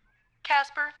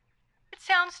 Casper, it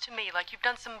sounds to me like you've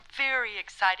done some very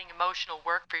exciting emotional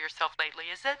work for yourself lately,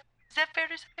 is it? Is that fair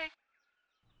to say?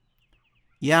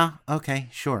 Yeah, okay,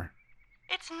 sure.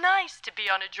 It's nice to be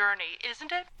on a journey,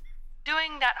 isn't it?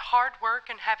 Doing that hard work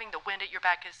and having the wind at your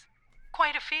back is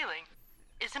quite a feeling,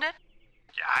 isn't it?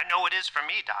 Yeah, I know it is for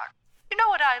me, Doc. You know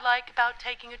what I like about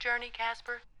taking a journey,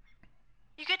 Casper?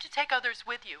 You get to take others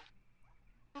with you.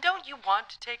 Don't you want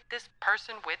to take this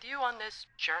person with you on this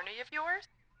journey of yours?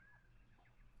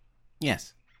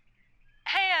 Yes.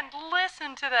 And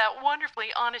listen to that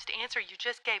wonderfully honest answer you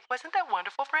just gave. Wasn't that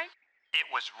wonderful, Frank? It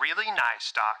was really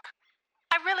nice, Doc.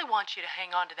 I really want you to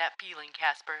hang on to that feeling,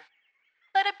 Casper.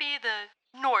 Let it be the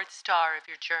North Star of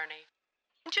your journey.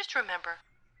 And just remember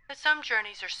that some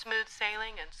journeys are smooth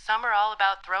sailing and some are all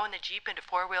about throwing the Jeep into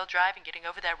four-wheel drive and getting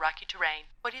over that rocky terrain.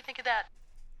 What do you think of that?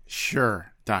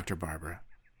 Sure, Dr. Barbara.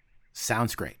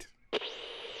 Sounds great.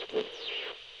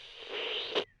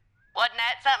 Wasn't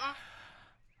that something?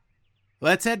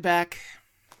 Let's head back.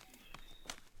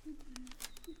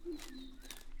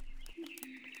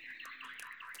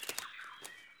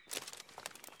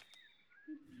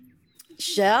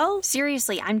 Shell?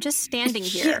 Seriously, I'm just standing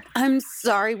here. I'm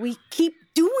sorry, we keep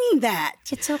doing that.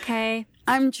 It's okay.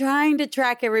 I'm trying to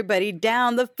track everybody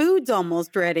down. The food's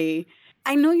almost ready.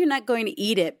 I know you're not going to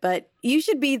eat it, but you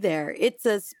should be there. It's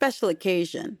a special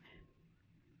occasion.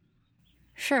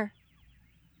 Sure.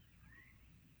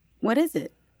 What is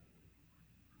it?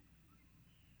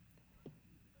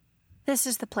 This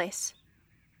is the place.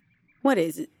 What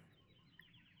is it?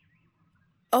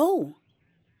 Oh.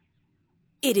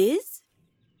 It is?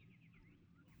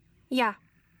 Yeah.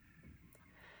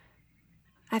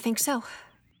 I think so.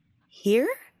 Here?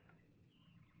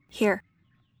 Here.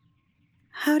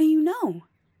 How do you know?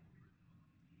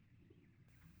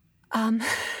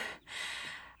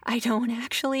 I don't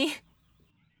actually.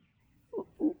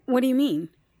 What do you mean?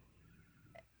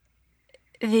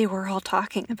 They were all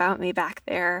talking about me back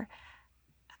there.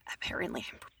 Apparently,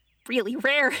 I'm really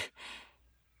rare.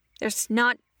 There's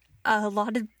not a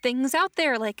lot of things out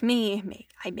there like me.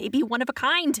 I may be one of a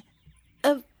kind.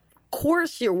 Of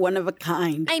course you're one of a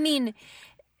kind. I mean,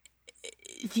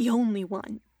 the only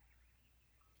one.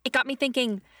 It got me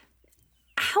thinking,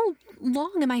 how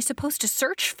long am I supposed to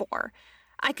search for?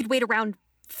 I could wait around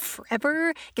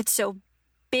forever, get so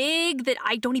big that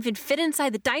I don't even fit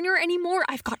inside the diner anymore.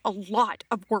 I've got a lot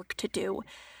of work to do.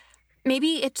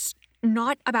 Maybe it's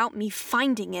not about me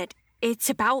finding it. It's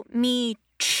about me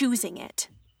choosing it.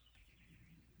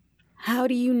 How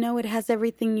do you know it has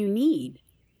everything you need?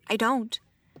 I don't.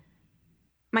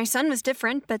 My son was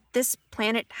different, but this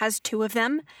planet has 2 of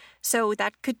them, so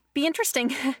that could be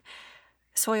interesting.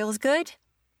 Soil's good.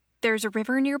 There's a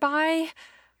river nearby.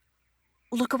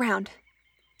 Look around.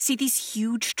 See these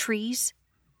huge trees?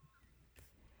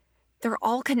 They're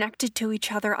all connected to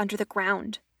each other under the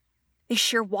ground. They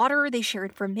share water, they share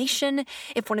information.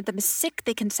 If one of them is sick,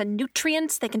 they can send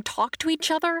nutrients, they can talk to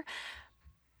each other.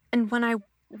 And when I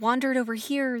wandered over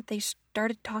here, they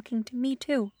started talking to me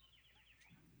too.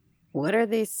 What are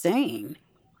they saying?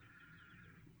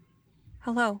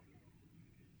 Hello.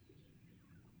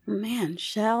 Man,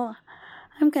 Shell,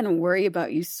 I'm gonna worry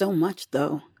about you so much,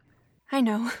 though. I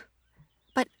know.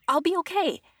 But I'll be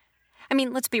okay. I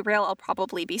mean, let's be real, I'll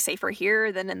probably be safer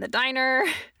here than in the diner.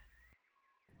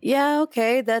 Yeah,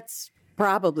 okay, that's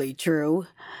probably true.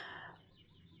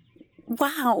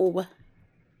 Wow.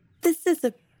 This is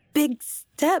a big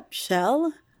step,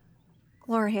 Shell.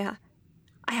 Gloria,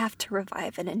 I have to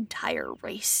revive an entire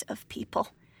race of people.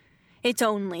 It's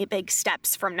only big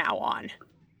steps from now on.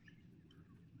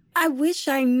 I wish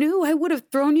I knew. I would have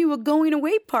thrown you a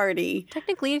going-away party.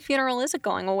 Technically, a funeral is a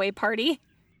going-away party.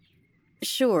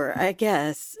 Sure, I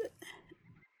guess.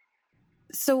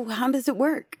 So how does it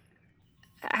work?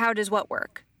 How does what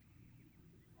work?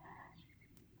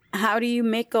 How do you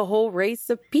make a whole race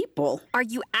of people? Are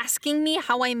you asking me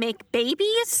how I make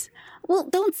babies? Well,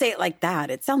 don't say it like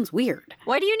that. It sounds weird.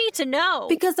 Why do you need to know?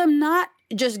 Because I'm not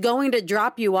just going to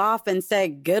drop you off and say,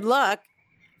 good luck.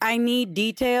 I need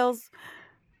details.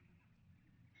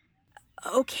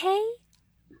 Okay.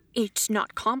 It's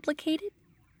not complicated.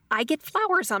 I get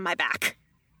flowers on my back.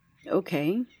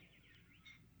 Okay.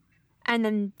 And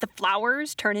then the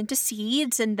flowers turn into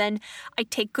seeds, and then I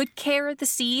take good care of the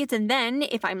seeds, and then,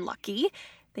 if I'm lucky,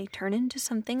 they turn into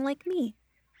something like me.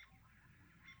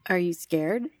 Are you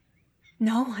scared?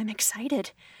 No, I'm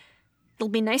excited. It'll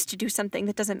be nice to do something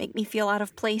that doesn't make me feel out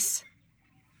of place.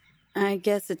 I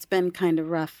guess it's been kind of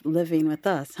rough living with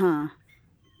us, huh?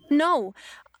 No,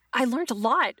 I learned a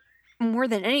lot, more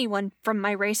than anyone from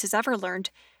my race has ever learned.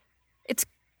 It's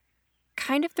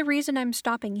kind of the reason I'm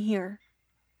stopping here.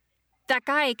 That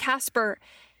guy, Casper,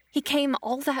 he came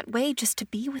all that way just to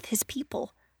be with his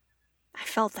people. I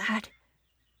felt that.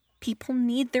 People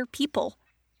need their people.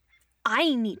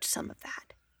 I need some of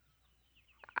that.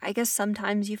 I guess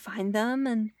sometimes you find them,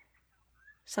 and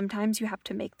sometimes you have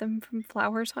to make them from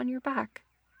flowers on your back.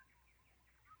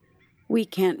 We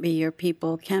can't be your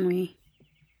people, can we?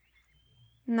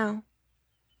 No.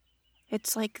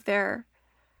 It's like they're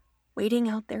waiting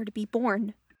out there to be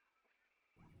born.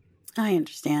 I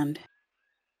understand.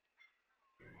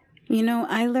 You know,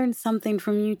 I learned something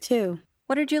from you, too.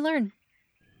 What did you learn?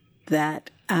 That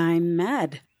I'm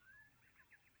mad.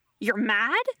 You're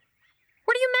mad?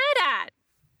 What are you mad at?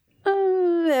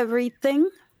 Everything.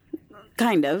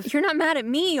 Kind of. You're not mad at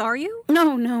me, are you?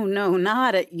 No,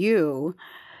 not at you.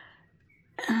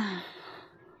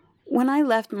 When I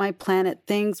left my planet,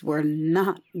 things were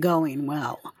not going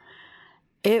well.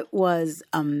 It was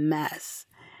a mess.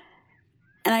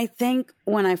 And I think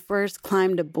when I first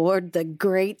climbed aboard the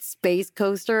great space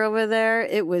coaster over there,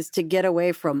 it was to get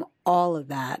away from all of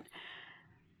that.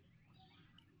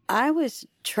 I was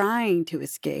trying to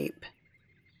escape.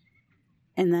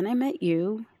 And then I met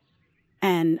you,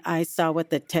 and I saw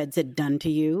what the Teds had done to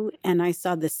you, and I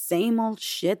saw the same old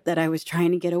shit that I was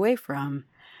trying to get away from.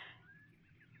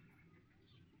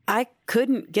 I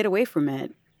couldn't get away from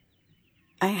it.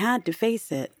 I had to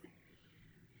face it.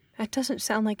 That doesn't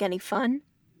sound like any fun.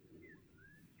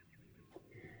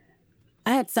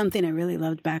 I had something I really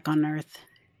loved back on Earth.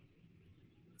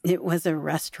 It was a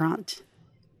restaurant.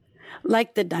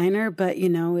 Like the diner, but, you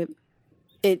know,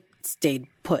 it stayed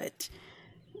put.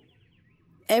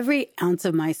 Every ounce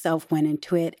of myself went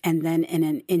into it, and then in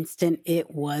an instant,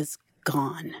 it was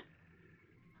gone.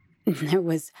 There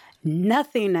was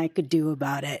nothing I could do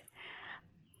about it.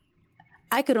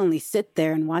 I could only sit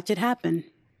there and watch it happen.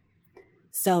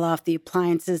 Sell off the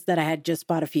appliances that I had just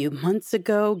bought a few months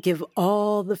ago, give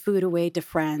all the food away to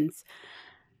friends,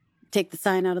 take the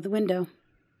sign out of the window.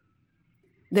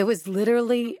 There was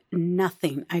literally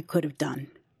nothing I could have done.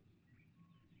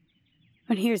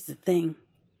 But here's the thing.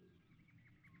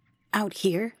 Out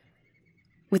here,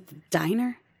 with the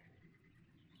diner,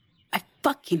 I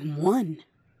fucking won.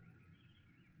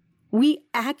 We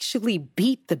actually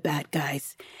beat the bad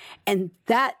guys, and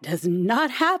that does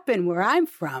not happen where I'm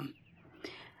from.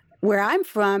 Where I'm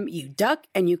from, you duck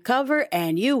and you cover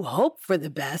and you hope for the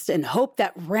best and hope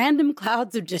that random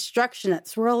clouds of destruction that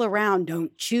swirl around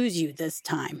don't choose you this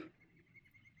time.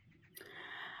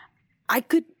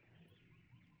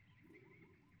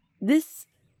 This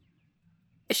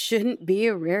shouldn't be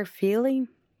a rare feeling,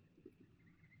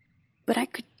 but I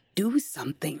could do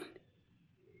something.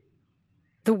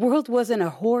 The world wasn't a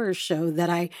horror show that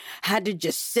I had to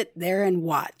just sit there and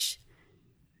watch.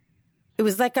 It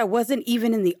was like I wasn't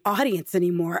even in the audience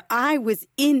anymore. I was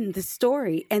in the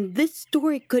story, and this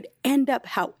story could end up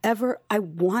however I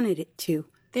wanted it to.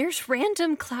 There's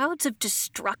random clouds of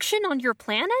destruction on your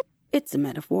planet? It's a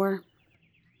metaphor.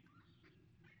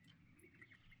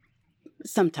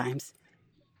 Sometimes.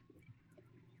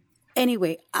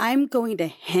 Anyway, I'm going to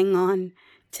hang on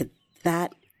to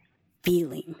that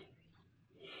feeling.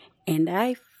 And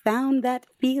I found that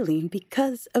feeling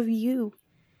because of you.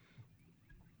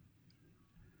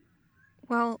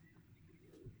 Well,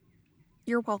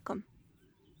 you're welcome.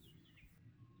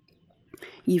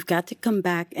 You've got to come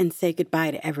back and say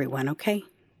goodbye to everyone, okay?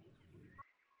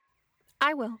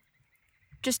 I will.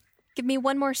 Just give me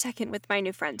one more second with my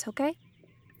new friends, okay?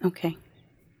 Okay.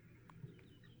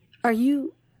 Are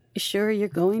you sure you're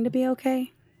going to be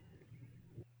okay?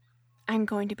 I'm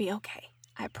going to be okay.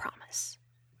 I promise.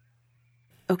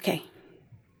 Okay.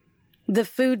 The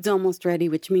food's almost ready,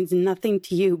 which means nothing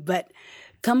to you, but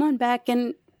come on back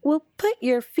and we'll put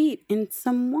your feet in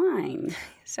some wine.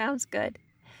 Sounds good.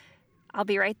 I'll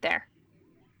be right there.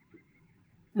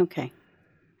 Okay.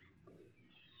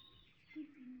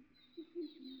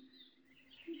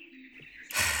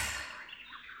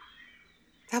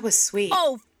 That was sweet.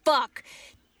 Oh, fuck.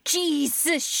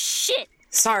 Jesus shit.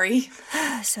 Sorry.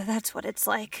 So that's what it's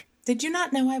like. Did you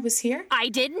not know I was here? I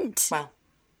didn't. Well.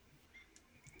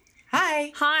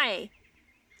 Hi. Hi.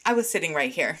 I was sitting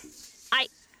right here.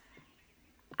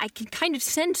 I can kind of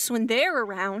sense when they're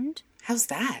around. How's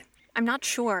that? I'm not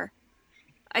sure.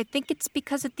 I think it's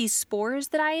because of these spores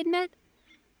that I emit.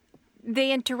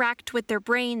 They interact with their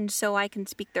brains so I can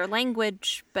speak their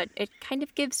language, but it kind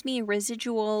of gives me a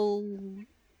residual...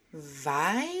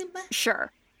 vibe?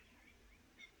 Sure.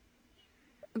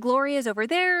 Gloria's over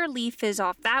there, Leaf is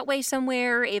off that way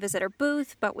somewhere, Ava's at her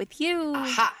booth, but with you...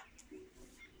 Aha!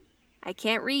 I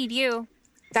can't read you.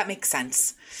 That makes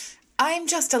sense. I'm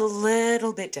just a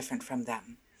little bit different from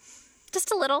them.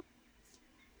 Just a little.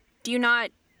 Do you not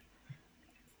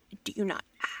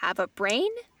have a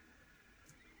brain?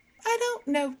 I don't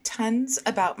know tons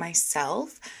about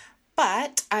myself,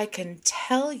 but I can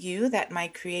tell you that my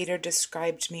creator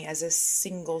described me as a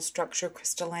single structure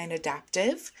crystalline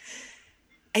adaptive.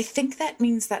 I think that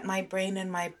means that my brain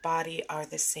and my body are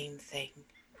the same thing.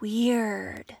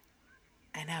 Weird.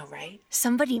 I know, right?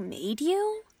 Somebody made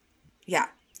you? Yeah,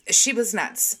 she was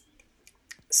nuts.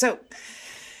 So,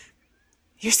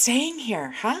 you're staying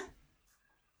here, huh?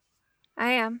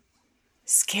 I am.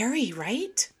 Scary,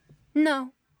 right?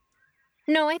 No.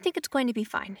 No, I think it's going to be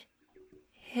fine.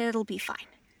 It'll be fine.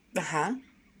 Uh-huh.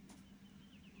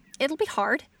 It'll be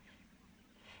hard.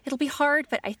 It'll be hard,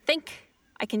 but I think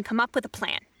I can come up with a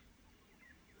plan.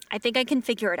 I think I can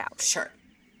figure it out. Sure.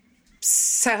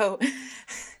 So,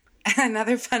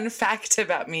 another fun fact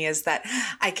about me is that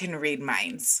I can read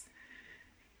minds.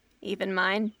 Even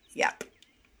mine? Yep.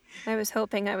 I was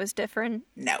hoping I was different.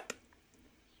 Nope.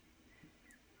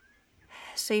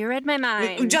 So you read my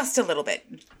mind. Just a little bit.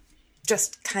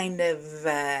 Just kind of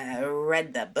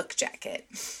read the book jacket.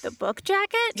 The book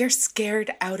jacket? You're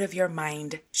scared out of your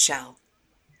mind, Shell.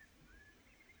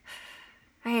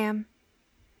 I am.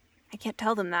 I can't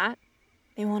tell them that.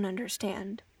 They won't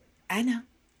understand. I know.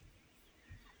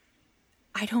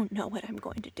 I don't know what I'm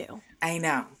going to do. I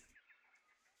know.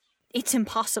 It's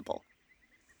impossible.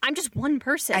 I'm just one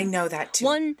person. I know that too.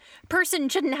 One person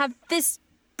shouldn't have this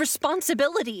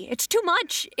responsibility. It's too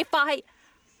much. If I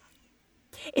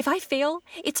fail,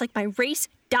 it's like my race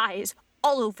dies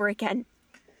all over again.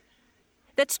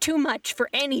 That's too much for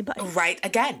anybody. Right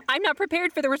again. I'm not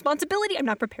prepared for the responsibility. I'm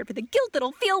not prepared for the guilt that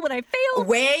I'll feel when I fail.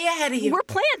 Way ahead of you. We're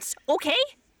plants, okay?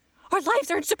 Our lives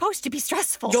aren't supposed to be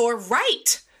stressful. You're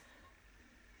right.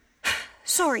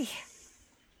 Sorry.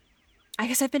 I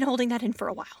guess I've been holding that in for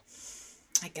a while.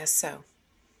 I guess so.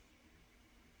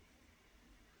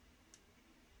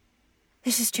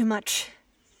 This is too much.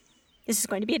 This is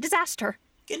going to be a disaster.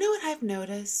 You know what I've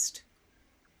noticed?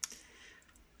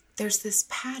 There's this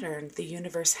pattern the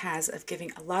universe has of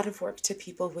giving a lot of work to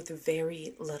people with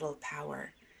very little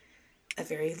power. A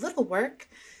very little work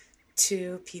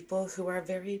to people who are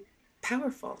very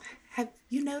powerful. Have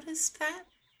you noticed that?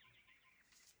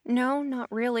 No,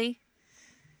 not really.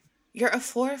 You're a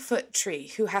 4-foot tree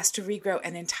who has to regrow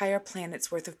an entire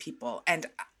planet's worth of people, and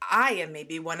I am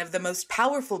maybe one of the most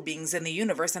powerful beings in the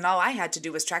universe, and all I had to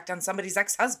do was track down somebody's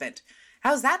ex-husband.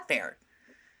 How's that fair?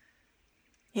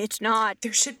 It's not.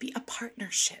 There should be a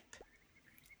partnership,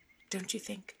 don't you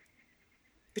think?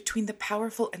 Between the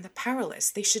powerful and the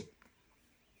powerless. They should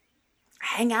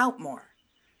hang out more.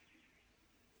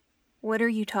 What are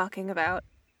you talking about?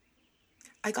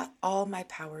 I got all my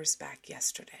powers back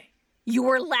yesterday. You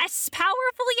were less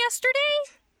powerful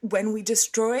yesterday? When we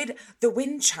destroyed the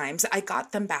wind chimes, I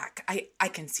got them back. I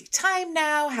can see time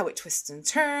now, how it twists and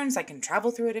turns. I can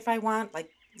travel through it if I want,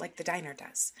 like the diner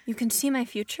does. You can see my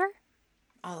future?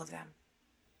 All of them.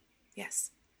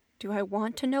 Yes. Do I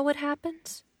want to know what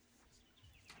happens?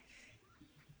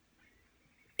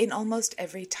 In almost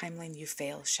every timeline you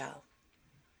fail, Shell.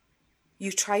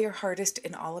 You try your hardest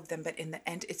in all of them, but in the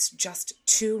end, it's just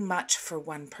too much for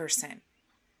one person.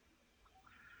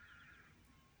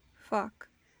 Fuck.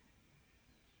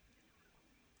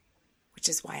 Which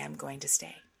is why I'm going to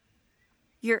stay.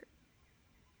 You're...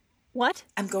 What?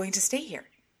 I'm going to stay here.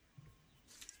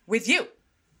 With you.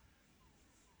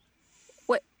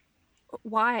 What?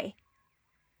 Why?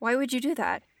 Why would you do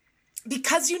that?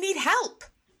 Because you need help.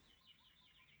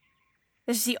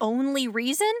 This is the only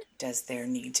reason? Does there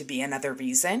need to be another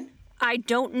reason? I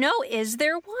don't know. Is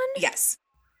there one? Yes.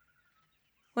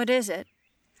 What is it?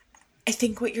 I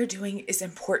think what you're doing is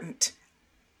important.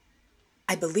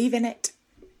 I believe in it,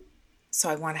 so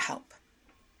I want to help.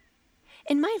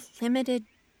 In my limited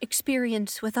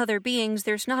experience with other beings,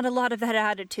 there's not a lot of that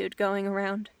attitude going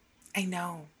around. I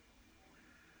know.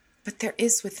 But there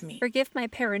is with me. Forgive my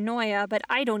paranoia, but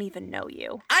I don't even know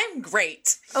you. I'm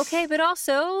great. Okay, but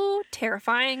also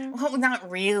terrifying. Well, not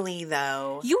really,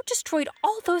 though. You destroyed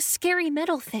all those scary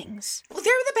metal things. Well,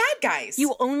 they're the bad guys.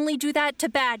 You only do that to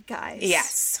bad guys.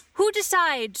 Yes. Who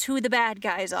decides who the bad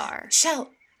guys are?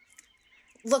 Shell,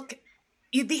 look,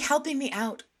 you'd be helping me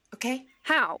out, okay?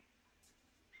 How?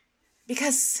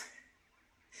 Because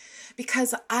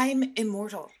I'm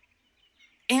immortal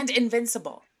and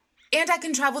invincible. And I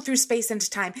can travel through space and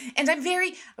time. And I'm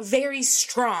very, very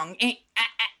strong.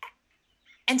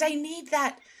 And I need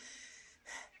that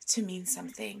to mean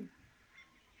something.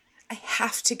 I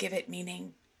have to give it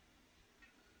meaning.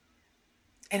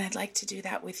 And I'd like to do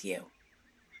that with you.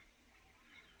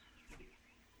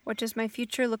 What does my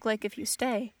future look like if you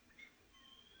stay?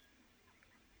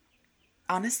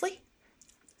 Honestly?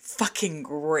 Fucking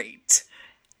great.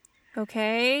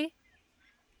 Okay.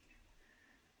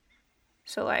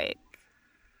 So,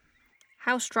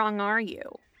 how strong are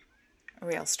you?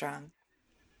 Real strong.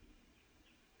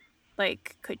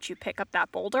 Could you pick up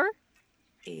that boulder?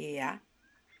 Yeah.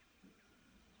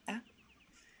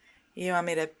 You want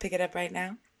me to pick it up right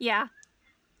now? Yeah.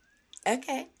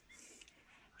 Okay.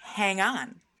 Hang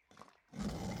on.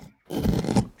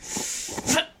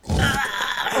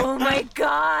 Oh my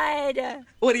god!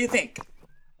 What do you think?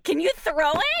 Can you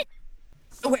throw it?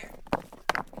 Where?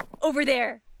 Over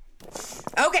there.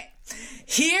 Okay,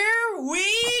 here we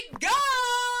go!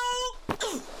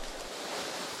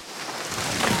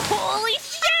 Holy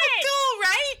shit! Cool,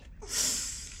 right?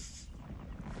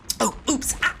 Oh,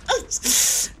 oops.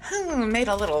 Made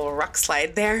a little rock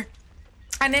slide there.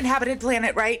 Uninhabited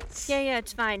planet, right? Yeah,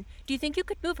 it's fine. Do you think you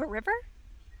could move a river?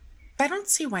 I don't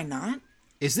see why not.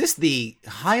 Is this the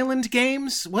Highland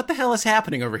Games? What the hell is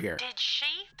happening over here? Did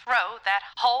she throw that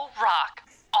whole rock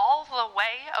all the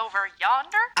way over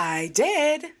yonder? I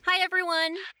did. Hi,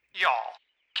 everyone. Y'all,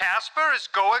 Casper is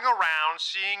going around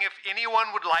seeing if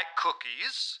anyone would like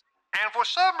cookies, and for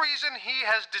some reason he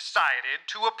has decided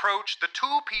to approach the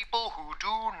two people who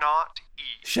do not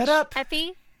eat. Shut up.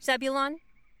 Effie, Zebulon,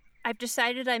 I've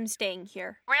decided I'm staying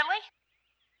here. Really?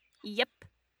 Yep.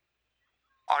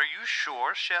 Are you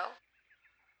sure, Shell?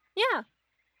 Yeah.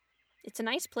 It's a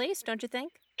nice place, don't you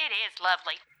think? It is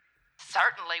lovely.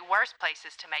 Certainly worse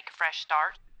places to make a fresh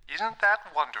start. Isn't that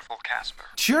wonderful, Casper?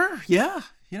 Sure, yeah,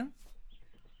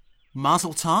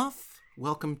 Mazel tov.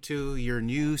 Welcome to your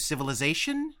new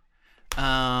civilization.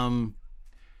 Don't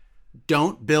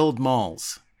build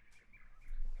malls.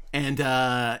 And,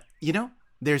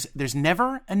 there's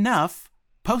never enough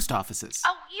post offices.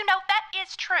 Oh, that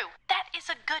is true. That is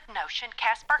a good notion,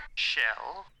 Casper.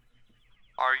 Shell,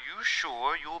 are you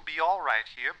sure you'll be all right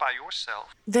here by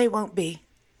yourself? They won't be.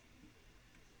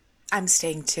 I'm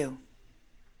staying too.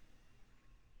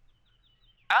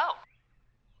 Oh.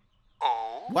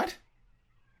 Oh? What?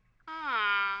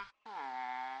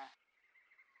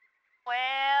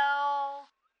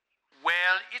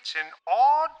 Well, it's an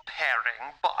odd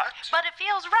pairing, but... But it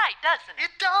feels right, doesn't it?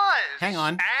 It does. Hang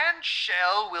on. And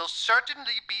Shell will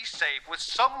certainly be safe with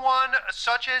someone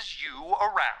such as you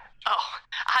around. Oh,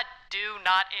 I do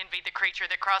not envy the creature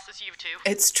that crosses you two.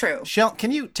 It's true. Shell,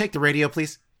 can you take the radio,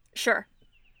 please? Sure.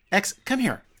 X, come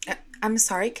here. I'm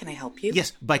sorry, can I help you?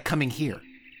 Yes, by coming here.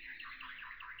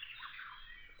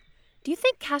 Do you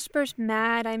think Casper's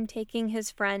mad I'm taking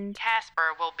his friend?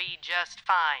 Casper will be just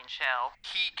fine, Shell.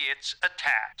 He gets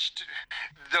attached,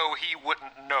 though he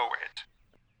wouldn't know it.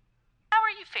 How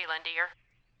are you feeling, dear?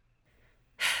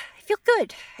 I feel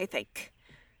good, I think.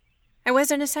 I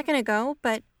wasn't a second ago,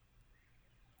 but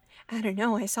I don't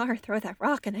know, I saw her throw that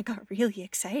rock and I got really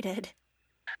excited.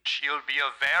 She'll be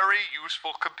a very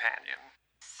useful companion.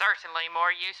 Certainly more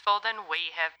useful than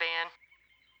we have been.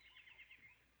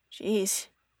 Jeez.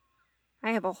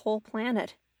 I have a whole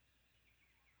planet.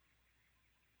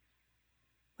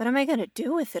 What am I going to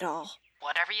do with it all?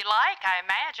 Whatever you like, I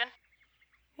imagine.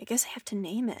 I guess I have to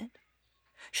name it.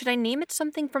 Should I name it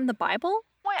something from the Bible?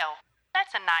 Well,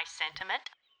 that's a nice sentiment.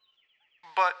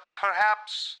 But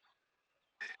perhaps...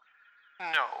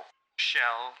 No,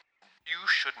 Shell, you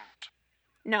shouldn't.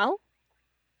 No?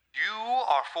 You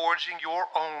are forging your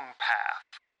own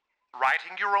path,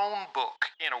 writing your own book,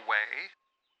 in a way.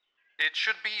 It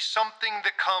should be something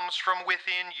that comes from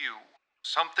within you,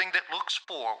 something that looks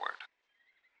forward.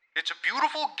 It's a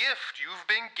beautiful gift you've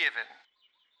been given,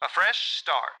 a fresh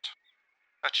start,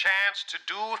 a chance to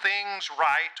do things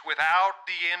right without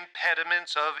the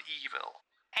impediments of evil.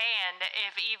 And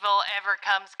if evil ever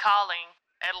comes calling,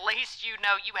 at least you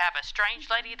know you have a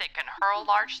strange lady that can hurl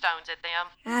large stones at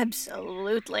them.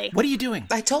 Absolutely. What are you doing?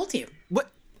 I told you. What?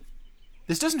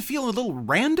 This doesn't feel a little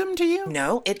random to you?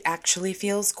 No, it actually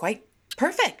feels quite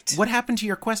perfect. What happened to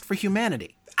your quest for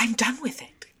humanity? I'm done with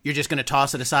it. You're just going to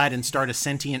toss it aside and start a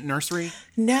sentient nursery?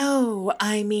 No,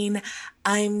 I mean,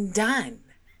 I'm done.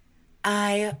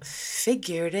 I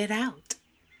figured it out.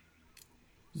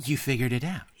 You figured it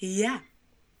out? Yeah.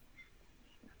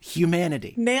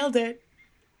 Humanity. Nailed it.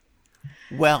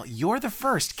 Well, you're the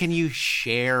first. Can you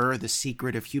share the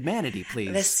secret of humanity,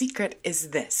 please? The secret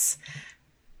is this.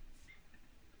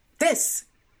 This.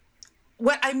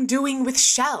 What I'm doing with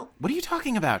Shell. What are you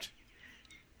talking about?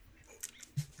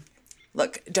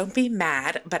 Look, don't be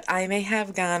mad, but I may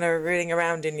have gone rooting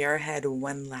around in your head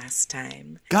one last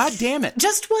time. God damn it.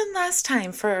 Just one last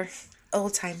time for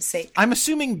old time's sake. I'm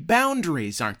assuming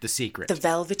boundaries aren't the secret. The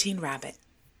Velveteen Rabbit.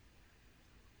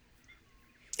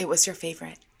 It was your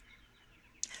favorite.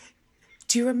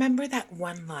 Do you remember that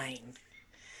one line?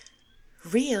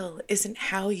 Real isn't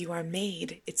how you are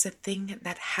made, it's a thing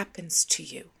that happens to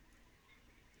you.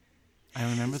 I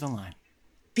remember the line.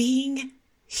 Being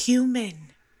human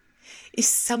is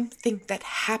something that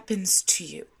happens to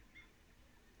you.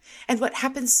 And what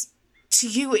happens to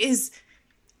you is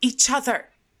each other.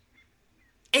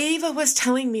 Ava was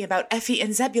telling me about Effie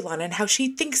and Zebulon and how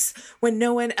she thinks when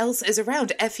no one else is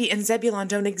around, Effie and Zebulon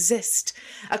don't exist.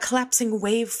 A collapsing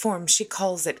waveform, she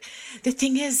calls it. The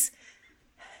thing is,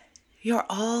 you're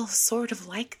all sort of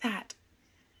like that.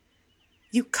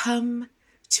 You come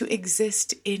to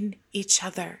exist in each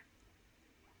other.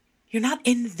 You're not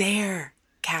in there,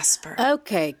 Casper.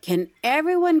 Okay, can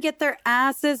everyone get their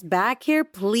asses back here,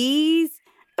 please?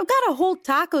 I've got a whole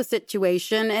taco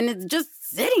situation and it's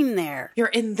just sitting there. You're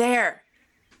in there.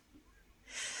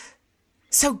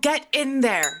 So get in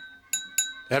there.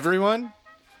 Everyone,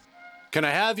 can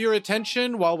I have your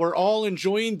attention while we're all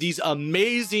enjoying these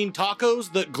amazing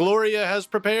tacos that Gloria has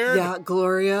prepared? Yeah,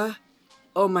 Gloria.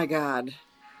 Oh my God.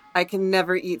 I can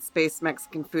never eat space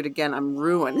Mexican food again. I'm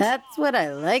ruined. That's what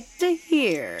I like to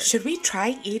hear. Should we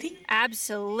try eating?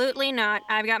 Absolutely not.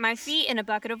 I've got my feet in a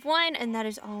bucket of wine, and that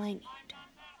is all I need.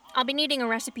 I'll be needing a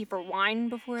recipe for wine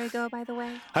before I go, by the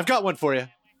way. I've got one for you.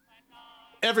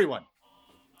 Everyone,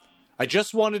 I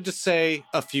just wanted to say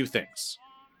a few things.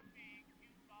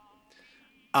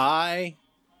 I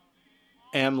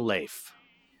am Leif.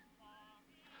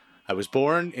 I was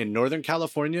born in Northern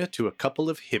California to a couple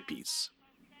of hippies.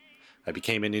 I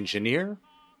became an engineer.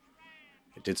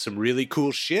 I did some really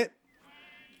cool shit.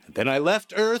 Then I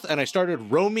left Earth and I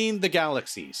started roaming the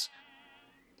galaxies.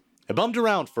 I bummed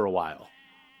around for a while,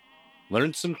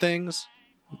 learned some things.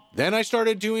 Then I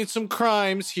started doing some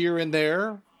crimes here and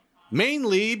there,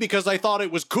 mainly because I thought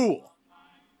it was cool.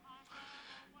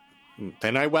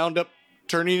 Then I wound up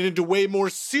turning into way more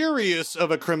serious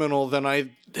of a criminal than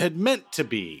I had meant to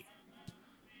be.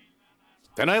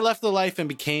 Then I left the life and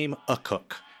became a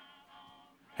cook.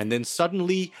 And then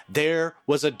suddenly there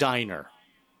was a diner.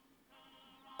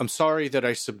 I'm sorry that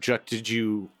I subjected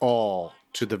you all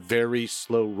to the very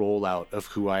slow rollout of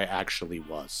who I actually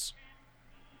was.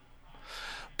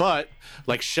 But,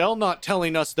 like Shell not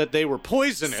telling us that they were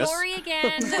poisonous... Sorry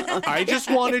again. I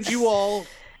just wanted you all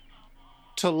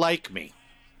to like me.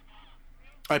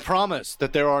 I promise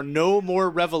that there are no more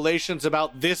revelations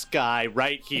about this guy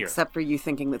right here. Except for you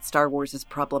thinking that Star Wars is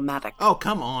problematic. Oh,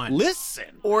 come on.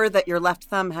 Listen. Or that your left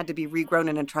thumb had to be regrown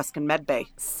in Etruscan medbay.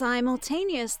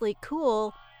 Simultaneously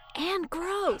cool and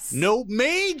gross. No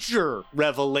major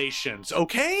revelations,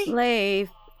 okay? Leif,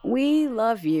 we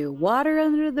love you. Water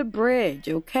under the bridge,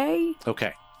 okay?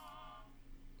 Okay.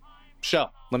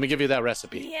 Shell, let me give you that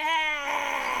recipe.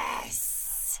 Yes!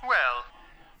 Well,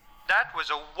 that was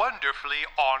a wonderfully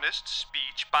honest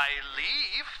speech by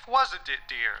Leif, wasn't it,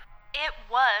 dear? It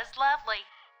was lovely.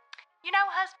 You know,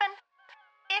 husband,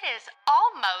 it is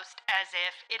almost as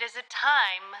if it is a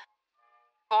time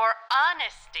for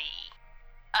honesty.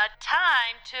 A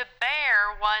time to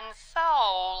bare one's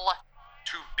soul.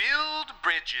 To build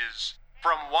bridges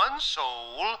from one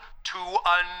soul to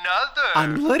another.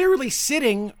 I'm literally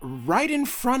sitting right in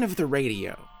front of the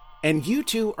radio, and you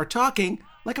two are talking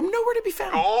like I'm nowhere to be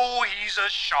found. Oh, he's a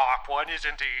sharp one,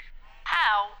 isn't he?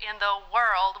 How in the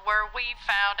world were we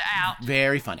found out?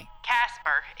 Very funny.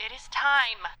 Casper, it is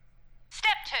time.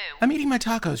 Step 2. I'm eating my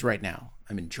tacos right now.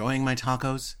 I'm enjoying my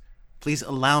tacos. Please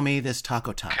allow me this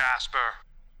taco time. Casper,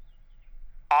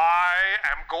 I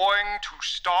am going to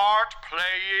start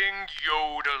playing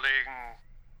yodeling.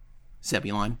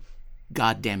 Zebulon,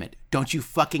 God damn it. Don't you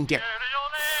fucking dare.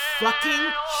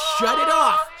 Fucking shut it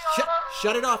off.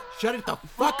 Shut it off. Shut it the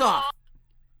fuck off.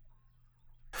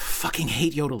 Fucking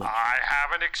hate yodeling. I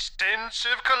have an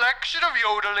extensive collection of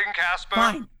yodeling,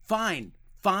 Casper. Fine.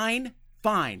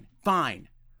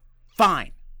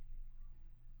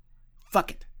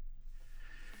 Fuck it.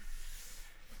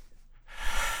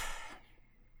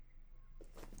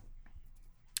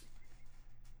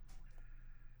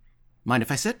 Mind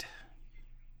if I sit?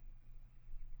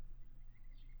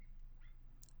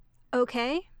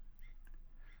 Okay.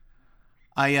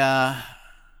 I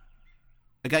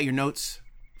got your notes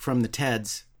from the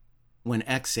Teds when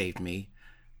X saved me,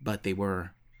 but they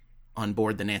were on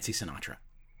board the Nancy Sinatra.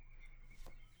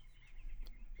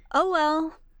 Oh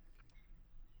well.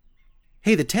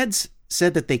 Hey, the Teds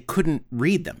said that they couldn't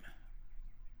read them.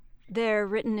 They're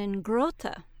written in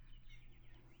Grota.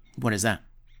 What is that?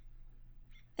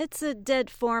 It's a dead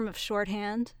form of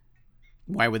shorthand.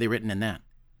 Why were they written in that?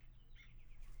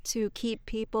 To keep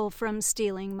people from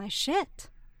stealing my shit.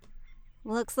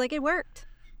 Looks like it worked.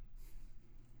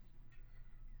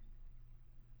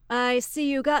 I see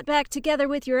you got back together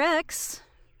with your ex.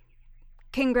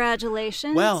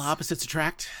 Congratulations. Well, opposites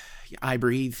attract. I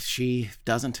breathe, she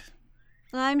doesn't.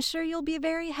 I'm sure you'll be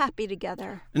very happy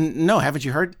together. No, haven't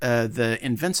you heard? The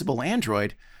invincible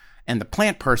android and the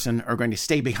plant person are going to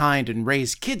stay behind and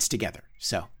raise kids together.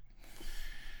 So,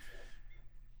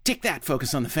 take that,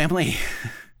 focus on the family.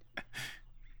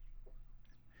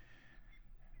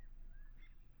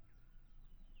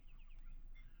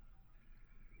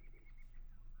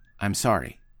 I'm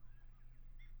sorry.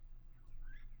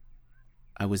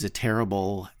 I was a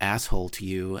terrible asshole to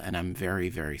you, and I'm very,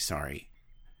 very sorry.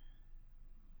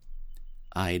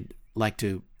 I'd like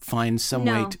to find some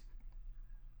way to...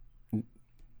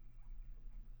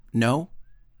 No?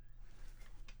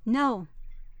 No.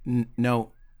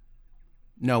 No.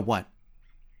 No, what?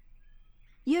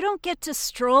 You don't get to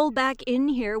stroll back in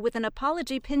here with an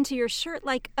apology pinned to your shirt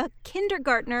like a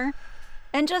kindergartner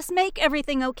and just make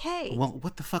everything okay. Well,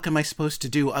 what the fuck am I supposed to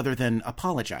do other than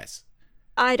apologize?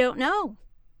 I don't know.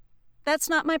 That's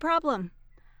not my problem.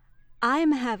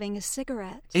 I'm having a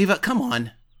cigarette. Ava, come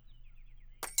on.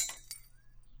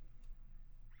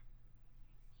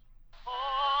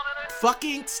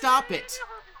 Fucking stop it.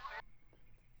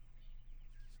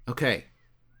 Okay.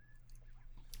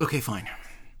 Okay, fine.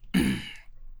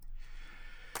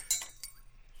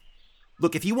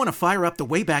 Look, if you want to fire up the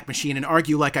Wayback Machine and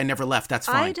argue like I never left, that's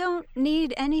fine. I don't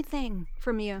need anything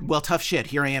from you. Well, tough shit.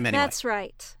 Here I am anyway. That's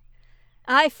right.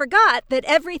 I forgot that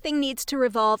everything needs to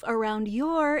revolve around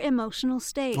your emotional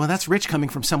state. Well, that's rich coming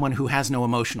from someone who has no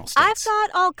emotional states.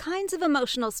 I've got all kinds of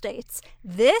emotional states.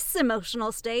 This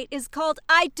emotional state is called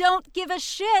I don't give a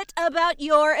shit about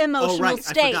your emotional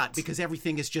state. I forgot, because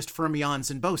everything is just fermions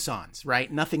and bosons,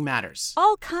 right? Nothing matters.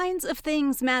 All kinds of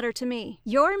things matter to me.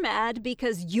 You're mad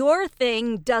because your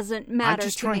thing doesn't matter to me. I'm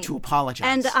just trying to apologize.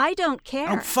 And I don't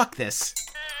care. Oh, fuck this.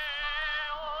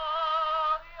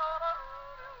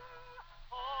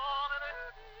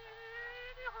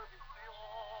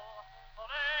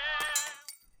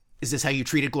 Is this how you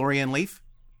treated Gloria and Leaf?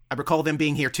 I recall them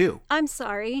being here too. I'm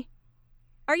sorry.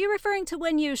 Are you referring to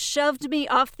when you shoved me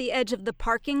off the edge of the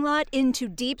parking lot into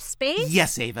deep space?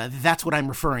 Yes, Ava, that's what I'm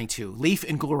referring to. Leaf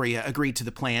and Gloria agreed to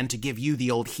the plan to give you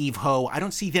the old heave-ho. I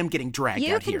don't see them getting dragged out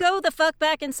here. You can go the fuck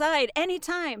back inside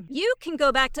anytime. You can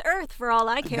go back to Earth for all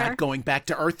I care. I'm not going back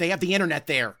to Earth. They have the internet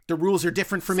there. The rules are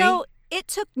different for me. So it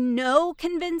took no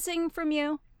convincing from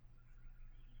you?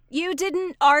 You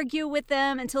didn't argue with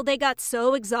them until they got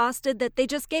so exhausted that they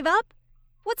just gave up?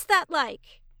 What's that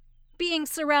like? Being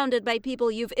surrounded by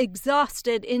people you've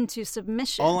exhausted into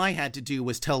submission. All I had to do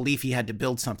was tell Leaf he had to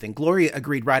build something. Gloria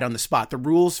agreed right on the spot. The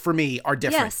rules for me are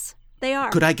different. Yes, they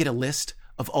are. Could I get a list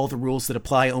of all the rules that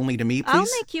apply only to me, please?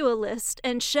 I'll make you a list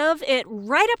and shove it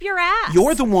right up your ass.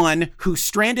 You're the one who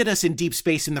stranded us in deep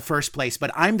space in the first place,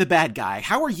 but I'm the bad guy.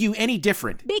 How are you any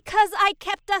different? Because I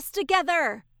kept us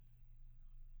together.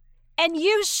 And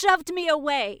you shoved me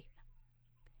away.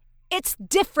 It's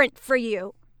different for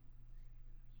you.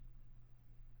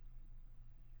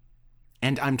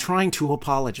 And I'm trying to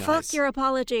apologize. Fuck your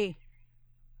apology.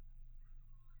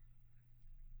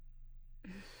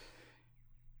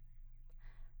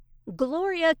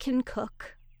 Gloria can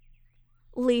cook.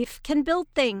 Leaf can build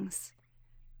things.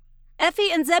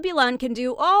 Effie and Zebulon can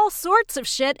do all sorts of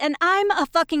shit, and I'm a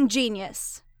fucking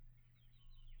genius.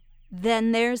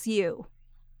 Then there's you.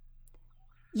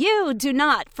 You do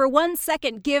not, for 1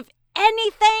 second, give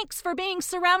any thanks for being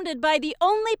surrounded by the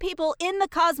only people in the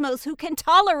cosmos who can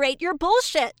tolerate your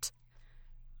bullshit.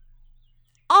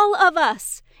 All of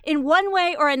us, in one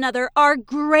way or another, are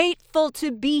grateful to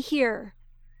be here.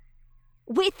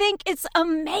 We think it's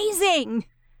amazing.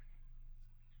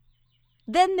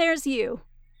 Then there's you.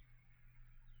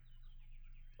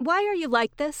 Why are you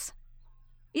like this?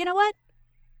 You know what?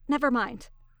 Never mind.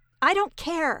 I don't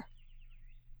care.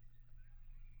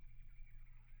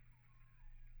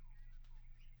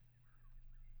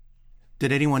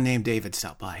 Did anyone named David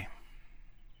stop by?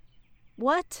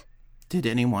 What? Did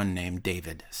anyone named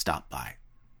David stop by?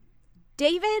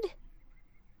 David?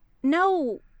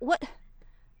 No.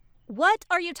 What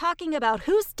are you talking about?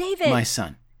 Who's David? My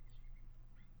son.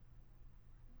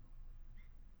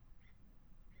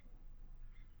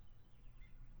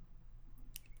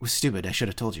 It was stupid. I should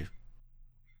have told you.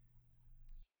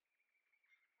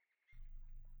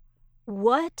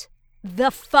 What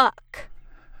the fuck?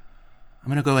 I'm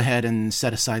going to go ahead and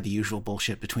set aside the usual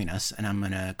bullshit between us, and I'm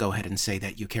going to go ahead and say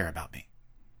that you care about me.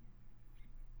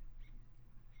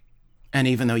 And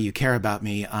even though you care about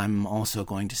me, I'm also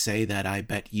going to say that I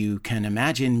bet you can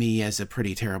imagine me as a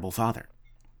pretty terrible father.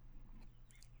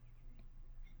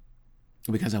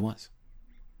 Because I was.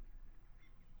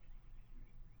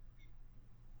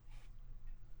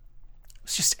 I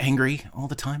was just angry all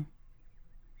the time.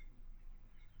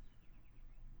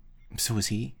 So was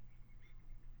he.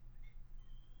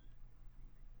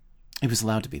 He was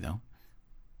allowed to be, though.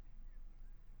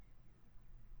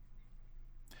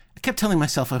 I kept telling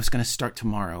myself I was going to start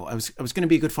tomorrow. I was going to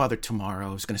be a good father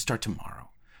tomorrow. I was going to start tomorrow.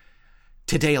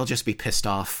 Today I'll just be pissed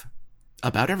off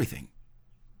about everything.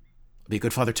 I'll be a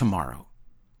good father tomorrow.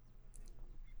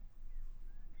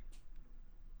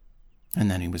 And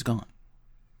then he was gone.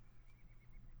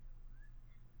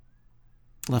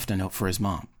 Left a note for his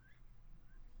mom.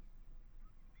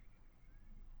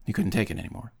 He couldn't take it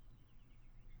anymore.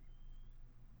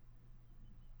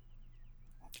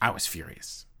 I was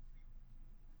furious.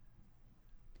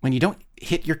 When you don't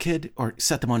hit your kid or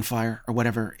set them on fire or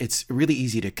whatever, it's really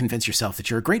easy to convince yourself that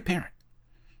you're a great parent.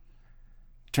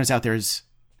 Turns out there's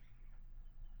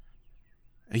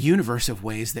a universe of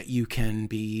ways that you can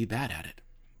be bad at it,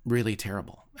 really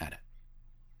terrible at it.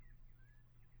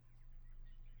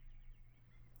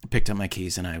 I picked up my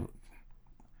keys and I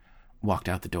walked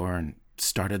out the door and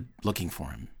started looking for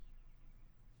him.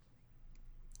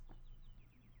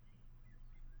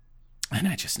 And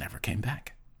I just never came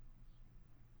back.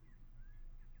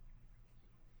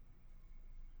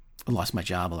 I lost my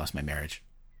job, I lost my marriage.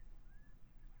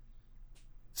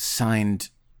 Signed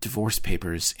divorce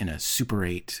papers in a Super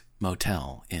 8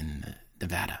 motel in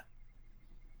Nevada.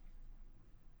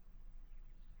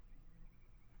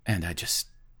 And I just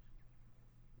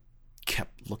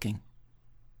kept looking.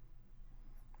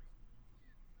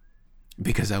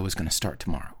 Because I was going to start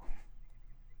tomorrow.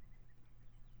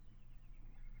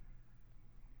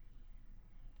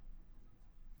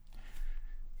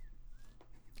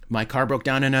 My car broke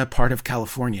down in a part of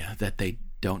California that they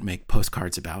don't make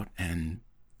postcards about, and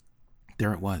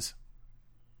there it was.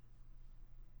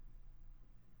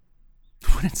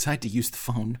 Went inside to use the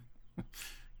phone.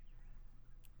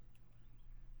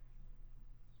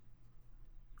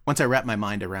 Once I wrapped my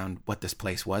mind around what this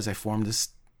place was, I formed this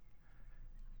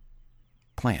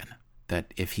plan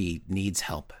that if he needs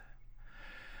help,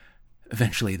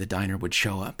 eventually the diner would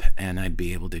show up and I'd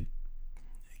be able to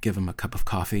give him a cup of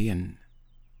coffee and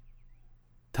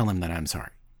tell him that I'm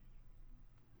sorry.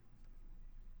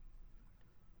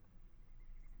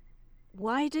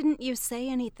 Why didn't you say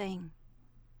anything?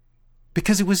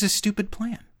 Because it was a stupid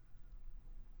plan.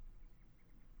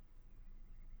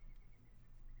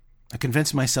 I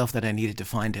convinced myself that I needed to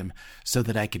find him so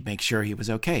that I could make sure he was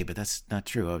okay, but that's not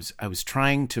true. I was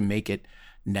trying to make it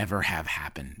never have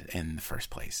happened in the first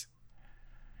place.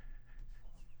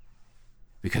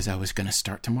 Because I was going to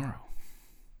start tomorrow.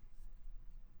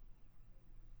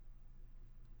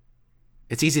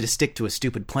 It's easy to stick to a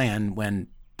stupid plan when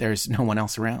there's no one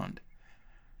else around.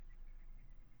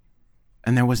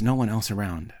 And there was no one else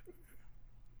around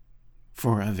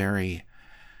for a very,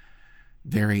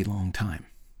 very long time.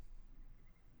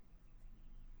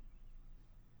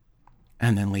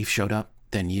 And then Leaf showed up,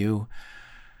 then you.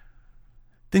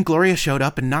 Then Gloria showed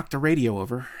up and knocked the radio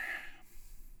over.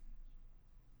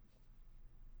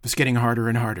 It was getting harder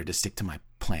and harder to stick to my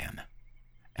plan.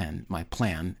 And my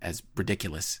plan, as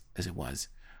ridiculous as it was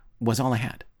all I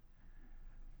had.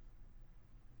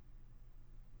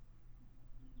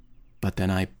 But then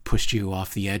I pushed you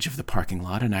off the edge of the parking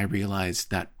lot and I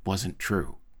realized that wasn't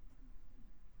true.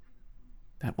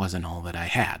 That wasn't all that I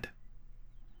had.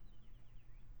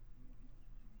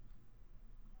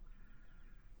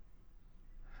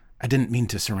 I didn't mean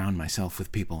to surround myself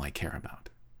with people I care about.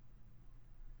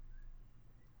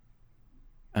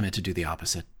 I meant to do the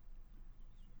opposite.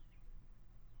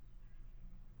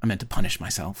 I meant to punish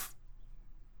myself.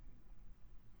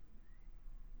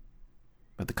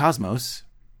 But the cosmos,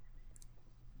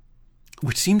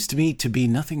 which seems to me to be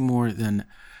nothing more than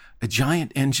a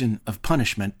giant engine of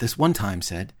punishment, this one time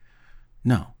said,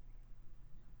 no.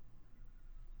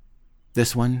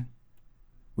 This one,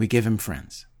 we give him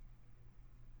friends.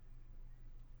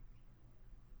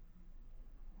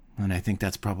 And I think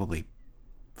that's probably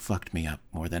fucked me up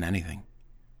more than anything.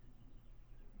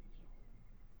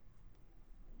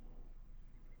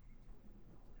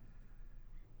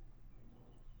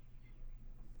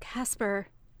 Casper.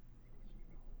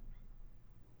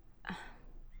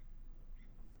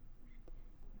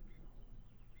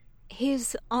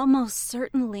 He's almost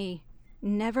certainly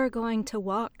never going to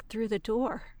walk through the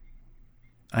door.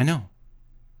 I know.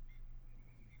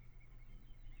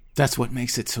 That's what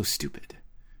makes it so stupid.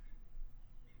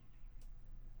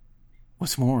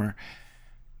 What's more,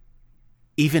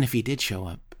 even if he did show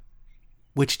up,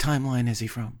 which timeline is he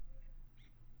from?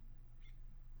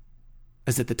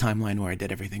 Is it the timeline where I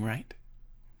did everything right?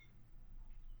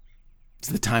 Is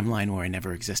it the timeline where I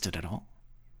never existed at all?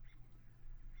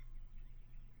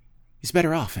 He's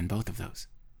better off in both of those.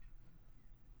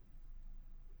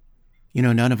 You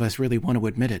know, none of us really want to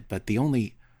admit it, but the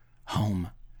only home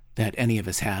that any of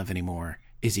us have anymore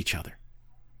is each other.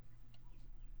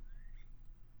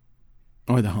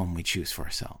 Or the home we choose for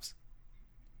ourselves.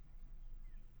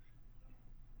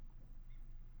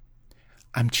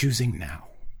 I'm choosing now.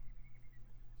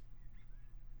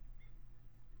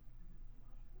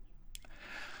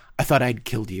 I thought I'd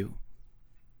killed you.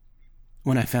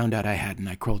 When I found out I hadn't,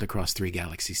 I crawled across 3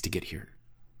 galaxies to get here.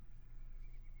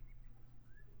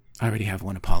 I already have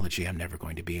one apology I'm never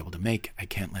going to be able to make. I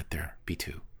can't let there be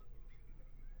 2.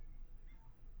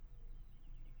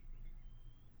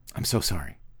 I'm so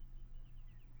sorry.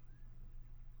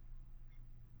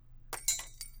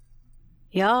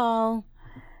 Y'all,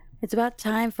 it's about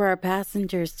time for our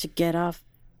passengers to get off.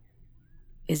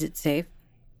 Is it safe?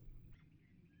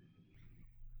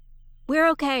 We're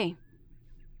okay.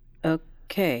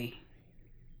 Okay.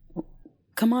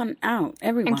 Come on out,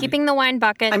 everyone. I'm keeping the wine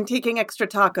bucket. I'm taking extra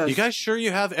tacos. You guys sure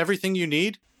you have everything you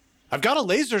need? I've got a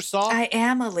laser saw. I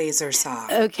am a laser saw.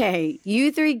 Okay,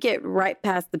 you 3 get right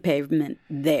past the pavement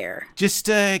there. Just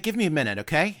give me a minute,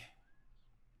 okay?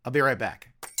 I'll be right back.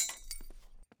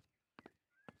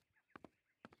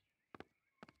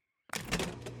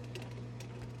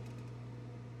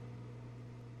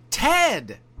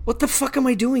 Ted! What the fuck am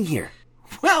I doing here?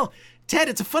 Well, Ted,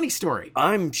 it's a funny story.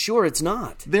 I'm sure it's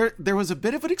not. There was a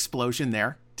bit of an explosion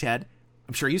there, Ted.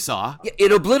 I'm sure you saw.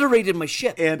 It obliterated my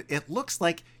ship. And it looks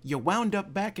like you wound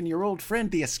up back in your old friend,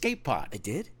 the escape pod. I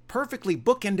did? Perfectly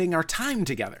bookending our time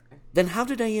together. Then how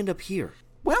did I end up here?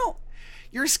 Well,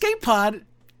 your escape pod,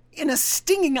 in a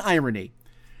stinging irony,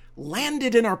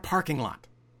 landed in our parking lot.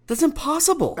 That's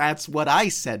impossible. That's what I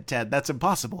said, Ted. That's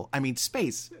impossible. I mean,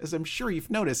 space, as I'm sure you've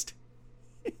noticed,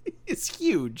 is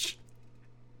huge.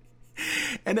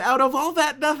 And out of all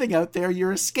that nothing out there,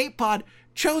 your escape pod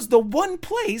chose the one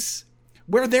place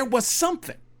where there was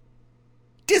something.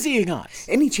 Dizzying odds.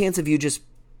 Any chance of you just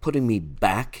putting me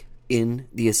back in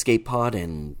the escape pod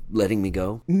and letting me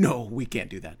go? No, we can't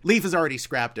do that. Leaf has already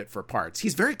scrapped it for parts.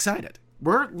 He's very excited.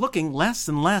 We're looking less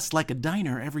and less like a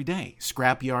diner every day.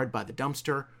 Scrapyard by the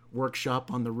dumpster,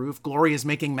 workshop on the roof. Gloria's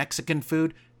making Mexican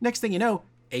food. Next thing you know,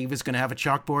 Ava's going to have a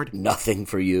chalkboard. Nothing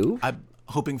for you? I'm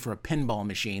hoping for a pinball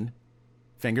machine.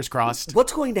 Fingers crossed.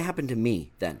 What's going to happen to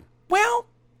me, then? Well,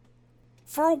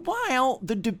 for a while,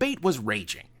 the debate was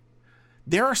raging.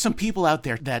 There are some people out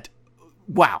there that,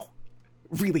 wow,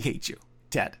 really hate you,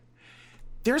 Ted.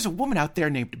 There's a woman out there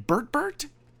named Bert.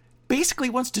 Basically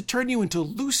wants to turn you into a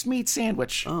loose meat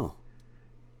sandwich. Oh,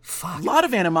 fuck. A lot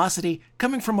of animosity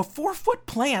coming from a 4-foot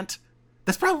plant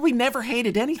that's probably never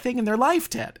hated anything in their life,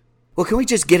 Ted. Well, can we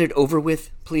just get it over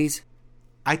with, please?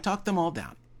 I talked them all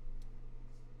down.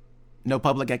 No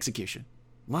public execution.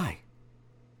 Why?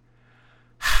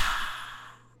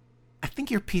 I think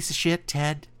you're a piece of shit,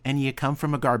 Ted, and you come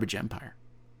from a garbage empire.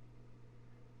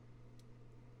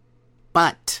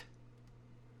 But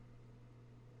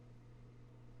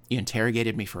you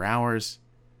interrogated me for hours,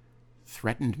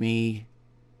 threatened me,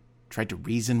 tried to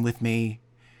reason with me,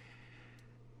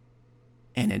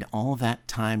 and in all that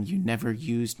time, you never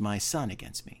used my son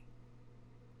against me.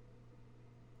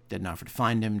 Didn't offer to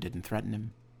find him, didn't threaten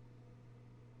him.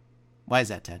 Why is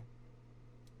that, Ted?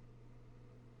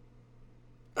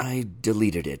 I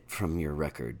deleted it from your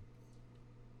record.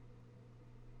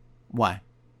 Why?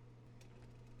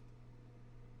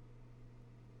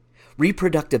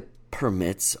 Reproductive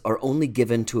permits are only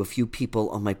given to a few people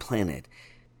on my planet.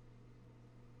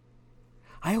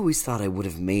 I always thought I would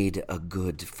have made a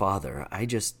good father. I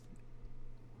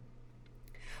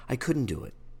couldn't do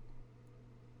it.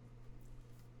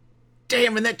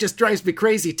 Damn, and that just drives me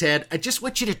crazy, Ted. I just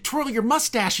want you to twirl your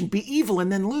mustache and be evil and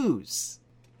then lose.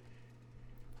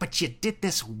 But you did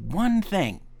this one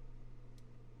thing.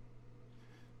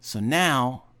 So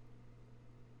now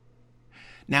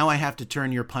I have to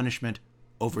turn your punishment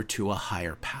over to a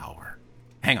higher power.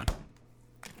 Hang on.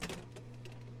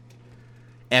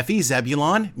 Effie,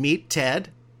 Zebulon, meet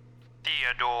Ted.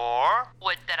 Theodore?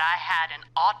 Would that I had an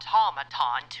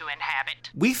automaton to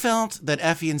inhabit. We felt that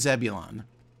Effie and Zebulon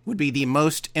would be the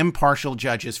most impartial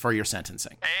judges for your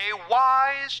sentencing. A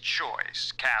wise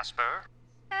choice, Casper.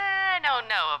 I don't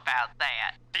know about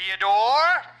that.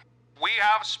 Theodore, we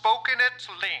have spoken at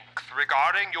length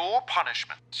regarding your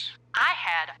punishment. I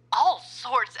had all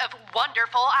sorts of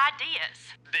wonderful ideas.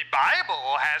 The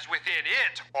Bible has within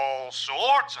it all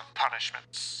sorts of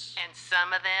punishments. And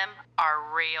some of them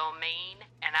are real mean,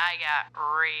 and I got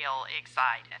real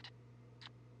excited.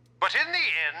 But in the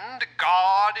end,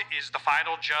 God is the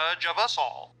final judge of us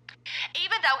all.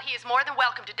 Even though he is more than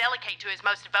welcome to delegate to his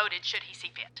most devoted should he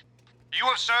see fit. You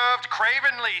have served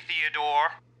cravenly,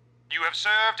 Theodore. You have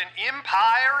served an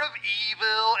empire of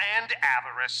evil and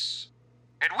avarice.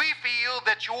 And we feel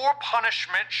that your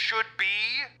punishment should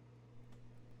be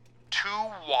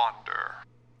to wander.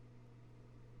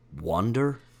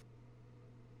 Wander?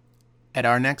 At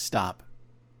our next stop,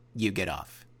 you get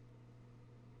off.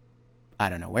 I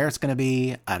don't know where it's going to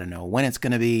be. I don't know when it's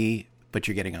going to be, but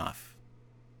you're getting off.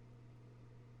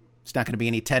 It's not going to be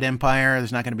any Ted Empire.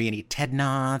 There's not going to be any Ted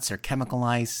Knots or chemical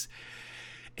ice.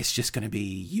 It's just going to be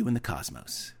you and the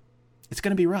cosmos. It's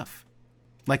going to be rough,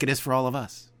 like it is for all of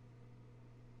us.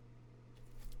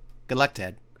 Good luck,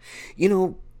 Ted. You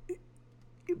know,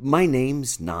 my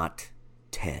name's not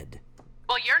Ted.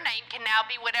 Well, your name can now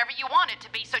be whatever you want it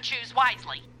to be, so choose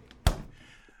wisely.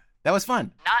 That was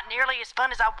fun. Not nearly as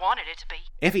fun as I wanted it to be.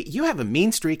 Effie, you have a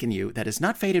mean streak in you that has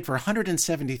not faded for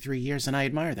 173 years, and I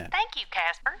admire that. Thank you,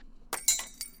 Casper.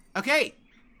 Okay,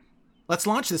 let's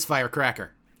launch this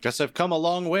firecracker. Guess I've come a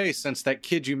long way since that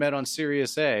kid you met on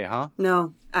Sirius A, huh?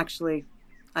 No, actually,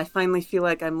 I finally feel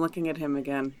like I'm looking at him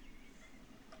again.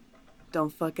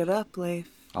 Don't fuck it up, Leif.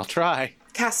 I'll try.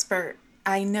 Casper,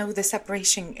 I know the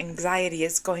separation anxiety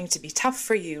is going to be tough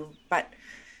for you, but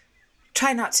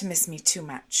try not to miss me too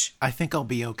much. I think I'll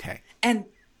be okay. And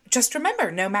just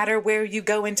remember, no matter where you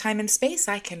go in time and space,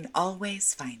 I can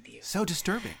always find you. So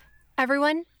disturbing.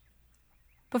 Everyone,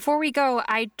 Before we go,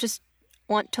 I just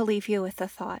want to leave you with a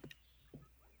thought.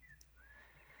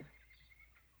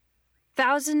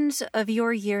 Thousands of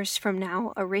your years from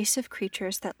now, a race of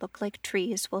creatures that look like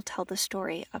trees will tell the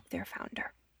story of their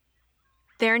founder.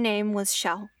 Their name was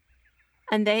Shell,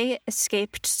 and they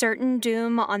escaped certain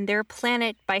doom on their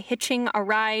planet by hitching a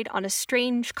ride on a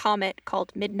strange comet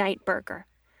called Midnight Burger.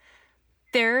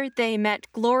 There they met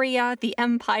Gloria, the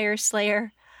Empire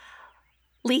Slayer,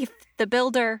 Leith, the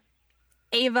Builder,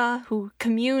 Ava, who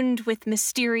communed with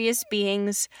mysterious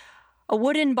beings, a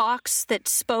wooden box that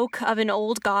spoke of an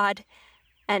old god,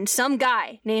 and some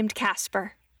guy named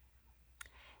Casper.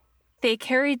 They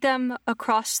carried them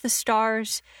across the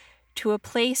stars to a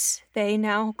place they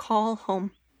now call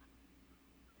home,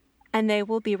 and they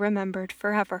will be remembered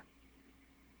forever.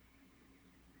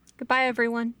 Goodbye,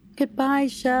 everyone. Goodbye,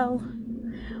 Shell.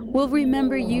 We'll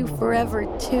remember you forever,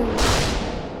 too.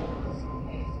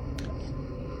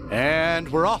 And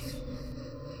we're off.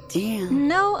 Damn.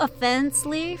 No offense,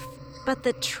 Leaf, but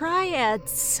the Triad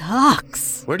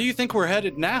sucks. Where do you think we're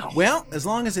headed now? Well, as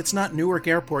long as it's not Newark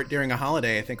Airport during a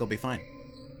holiday, I think we'll be fine.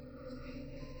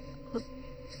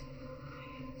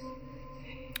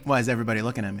 Why is everybody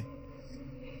looking at me?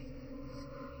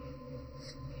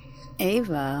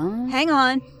 Ava. Hang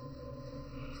on.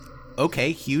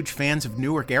 Okay, huge fans of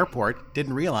Newark Airport.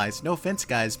 Didn't realize. No offense,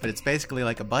 guys, but it's basically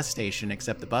like a bus station,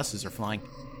 except the buses are flying.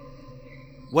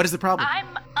 What is the problem?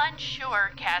 I'm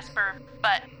unsure, Casper,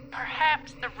 but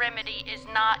perhaps the remedy is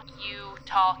not you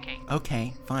talking.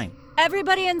 Okay, fine.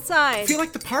 Everybody inside. I feel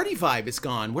like the party vibe is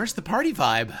gone. Where's the party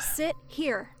vibe? Sit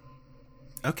here.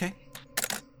 Okay.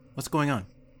 What's going on?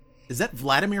 Is that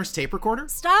Vladimir's tape recorder?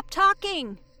 Stop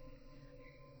talking!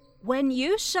 When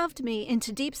you shoved me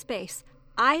into deep space,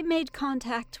 I made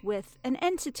contact with an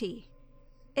entity.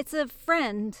 It's a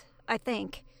friend, I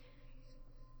think.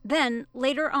 Then,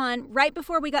 later on, right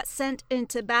before we got sent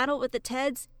into battle with the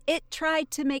Teds, it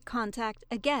tried to make contact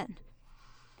again.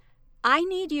 I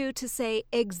need you to say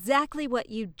exactly what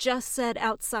you just said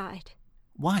outside.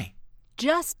 Why?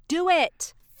 Just do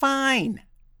it! Fine.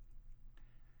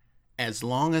 As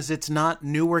long as it's not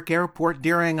Newark Airport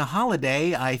during a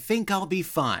holiday, I think I'll be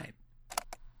fine.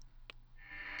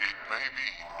 It may be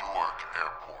Newark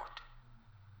Airport.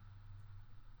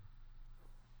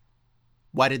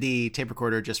 Why did the tape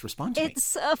recorder just respond to me?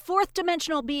 It's a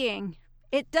fourth-dimensional being.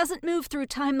 It doesn't move through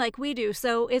time like we do,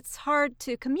 so it's hard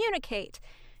to communicate.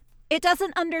 It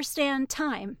doesn't understand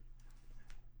time.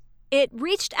 It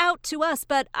reached out to us,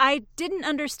 but I didn't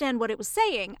understand what it was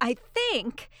saying. I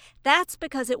think that's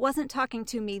because it wasn't talking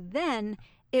to me then.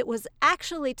 It was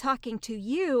actually talking to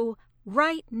you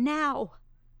right now.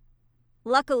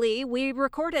 Luckily, we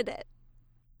recorded it.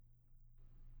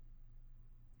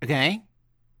 Okay.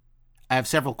 I have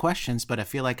several questions, but I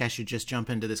feel like I should just jump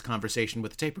into this conversation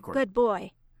with the tape recorder. Good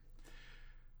boy.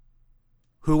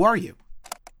 Who are you?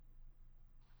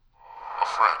 A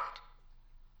friend.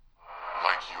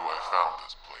 Like you, I found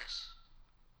this place.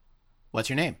 What's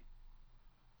your name?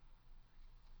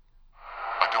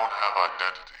 I don't have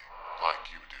identity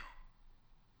like you do.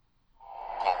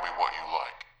 Call me what you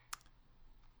like.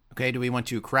 Okay, do we want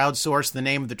to crowdsource the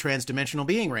name of the transdimensional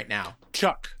being right now?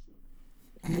 Chuck.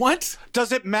 What?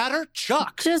 Does it matter?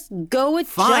 Chuck. Just go with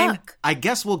Fine. Chuck. I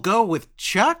guess we'll go with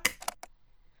Chuck.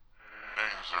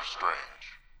 Names are strange.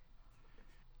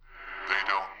 They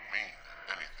don't mean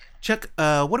anything. Chuck,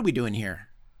 what are we doing here?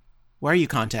 Why are you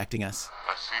contacting us?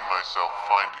 I see myself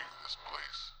finding this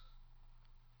place.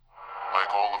 Like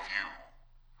all of you,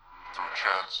 through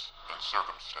chance and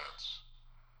circumstance.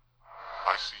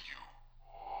 I see you,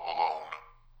 alone.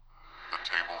 The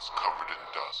tables covered in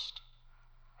dust.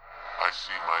 I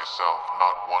see myself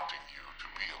not wanting you to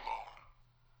be alone.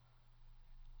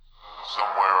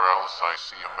 Somewhere else I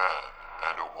see a man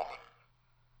and a woman.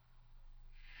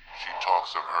 She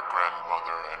talks of her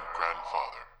grandmother and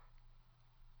grandfather.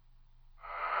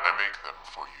 I make them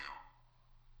for you.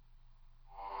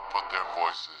 Put their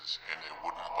voices in a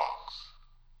wooden box.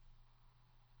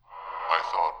 I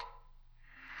thought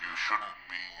you shouldn't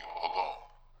be alone.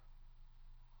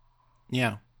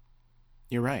 Yeah,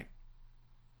 you're right.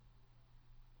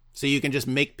 So you can just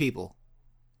make people.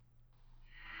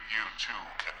 You too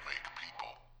can make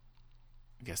people.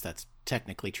 I guess that's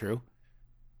technically true.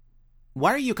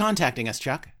 Why are you contacting us,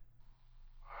 Chuck?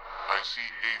 I see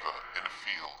Ava in a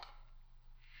field.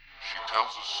 She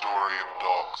tells a story of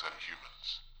dogs and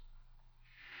humans.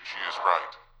 She is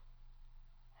right.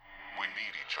 We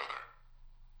need each other.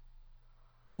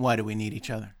 Why do we need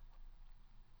each other?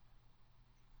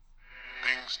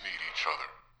 Things need each other.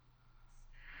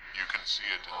 You can see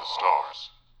it in the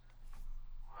stars.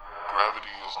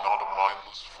 Gravity is not a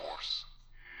mindless force.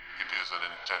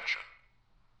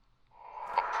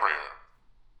 prayer.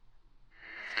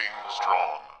 Things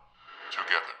drawn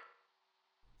together.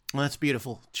 Well, that's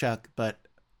beautiful, Chuck, but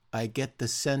I get the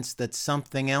sense that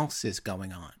something else is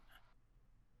going on.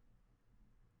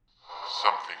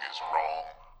 Something is wrong.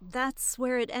 That's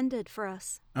where it ended for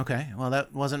us. Okay, well,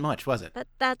 that wasn't much, was it? But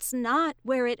that's not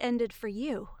where it ended for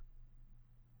you.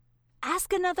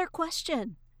 Ask another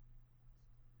question.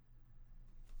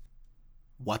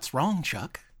 What's wrong,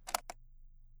 Chuck?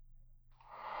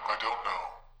 I don't know.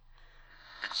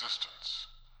 Existence.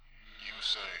 You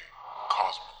say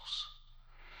cosmos.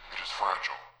 It is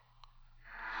fragile.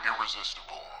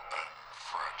 Irresistible and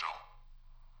fragile.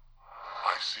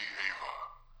 I see Ava.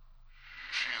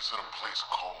 She is in a place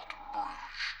called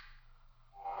Bruges.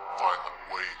 Violent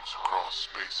waves across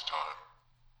space-time.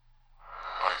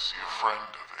 I see a friend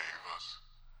of Ava's.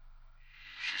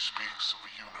 She speaks of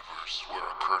a universe where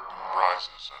a curtain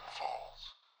rises and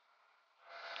falls.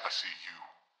 I see you.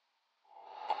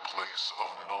 A place of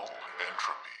null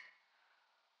entropy.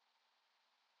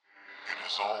 It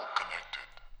is all connected.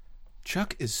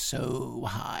 Chuck is so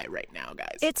high right now,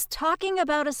 guys. It's talking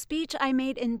about a speech I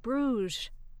made in Bruges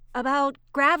about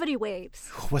gravity waves.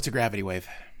 What's a gravity wave?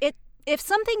 If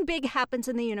something big happens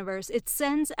in the universe, it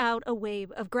sends out a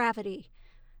wave of gravity.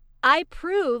 I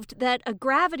proved that a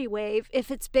gravity wave, if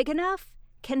it's big enough,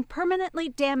 can permanently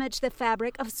damage the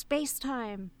fabric of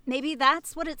space-time. Maybe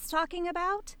that's what it's talking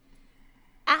about?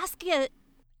 Ask it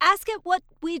what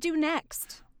we do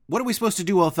next. What are we supposed to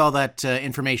do with all that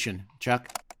information, Chuck?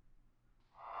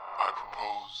 I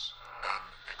propose an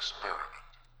experiment.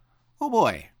 Oh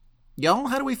boy. Y'all,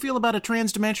 how do we feel about a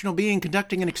trans-dimensional being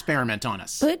conducting an experiment on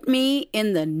us? Put me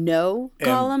in the no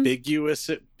column. Ambiguous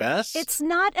at best? It's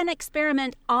not an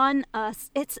experiment on us.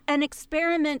 It's an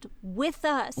experiment with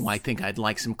us. Well, I think I'd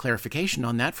like some clarification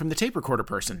on that from the tape recorder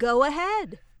person. Go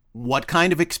ahead. What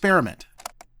kind of experiment?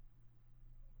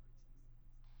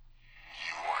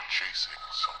 You are chasing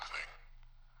something.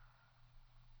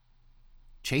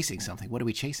 Chasing something? What are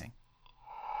we chasing?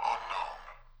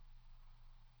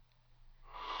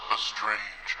 A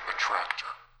strange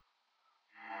attractor.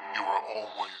 You are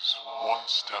always one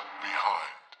step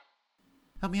behind.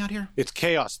 Help me out here. It's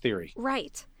chaos theory.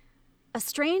 Right. A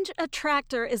strange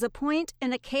attractor is a point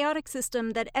in a chaotic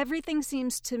system that everything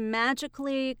seems to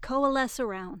magically coalesce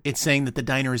around. It's saying that the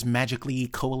diner is magically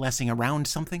coalescing around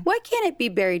something? Why can't it be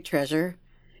buried treasure?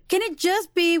 Can it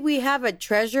just be we have a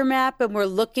treasure map and we're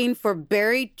looking for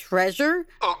buried treasure?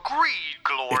 Agreed,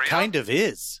 Gloria. It kind of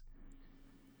is.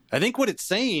 I think what it's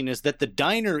saying is that the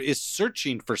diner is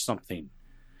searching for something.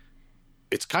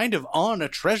 It's kind of on a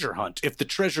treasure hunt. If the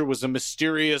treasure was a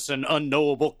mysterious and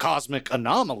unknowable cosmic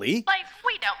anomaly... Like,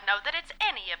 we don't know that it's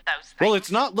any of those things. Well,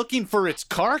 it's not looking for its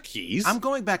car keys. I'm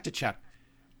going back to Chuck.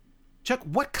 Chuck,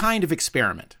 what kind of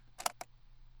experiment?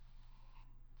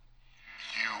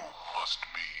 You must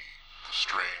be the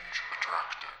strange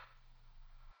attractor.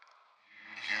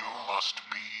 You must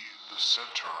be the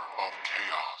center of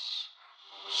chaos,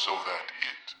 so that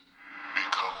it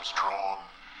becomes drawn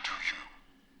to you.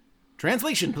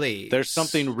 Translation, please. There's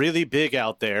something really big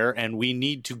out there, and we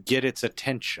need to get its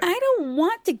attention. I don't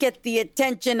want to get the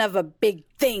attention of a big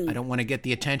thing. I don't want to get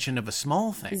the attention of a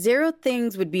small thing. Zero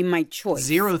things would be my choice.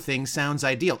 Zero things sounds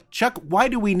ideal. Chuck, why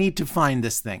do we need to find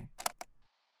this thing? It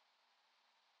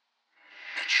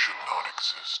should not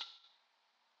exist.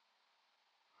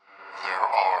 There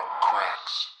are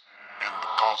cracks in the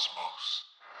cosmos,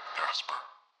 Casper.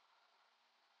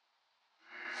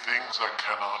 Things I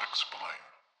cannot explain.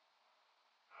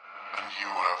 And you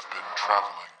have been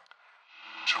traveling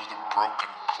to the broken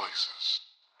places.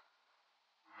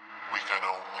 We can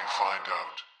only find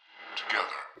out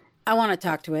together. I want to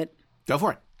talk to it. Go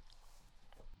for it.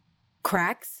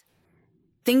 Cracks?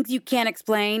 Things you can't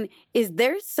explain? Is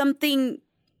there something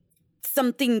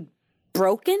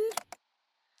broken?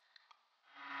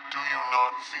 Do you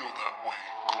not feel that way,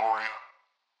 Gloria?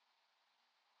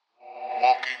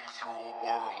 Walking through a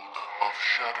world of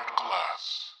shattered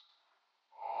glass,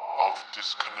 of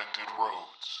disconnected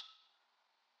roads,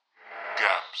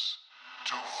 gaps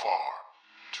too far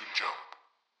to jump,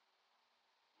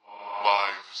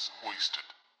 lives wasted.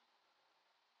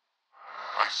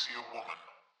 I see a woman.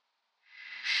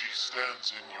 She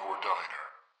stands in your diner.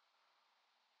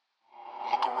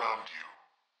 Look around you.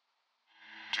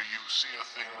 Do you see a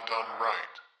thing done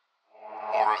right,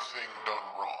 or a thing done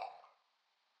wrong?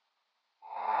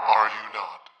 Are you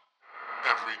not,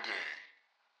 every day,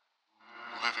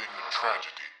 living a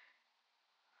tragedy?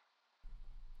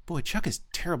 Boy, Chuck is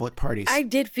terrible at parties. I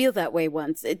did feel that way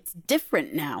once. It's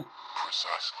different now.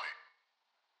 Precisely.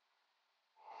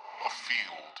 A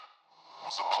field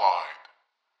was applied.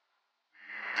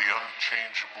 The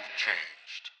unchangeable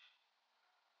changed.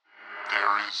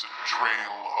 There is a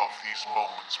trail of these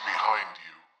moments behind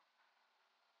you.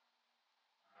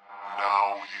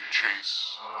 Now you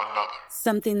chase another.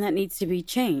 Something that needs to be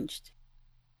changed.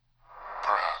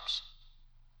 Perhaps.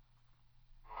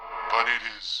 But it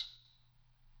is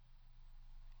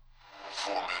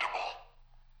formidable.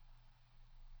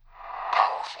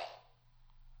 Powerful.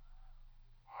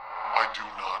 I do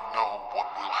not know what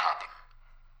will happen.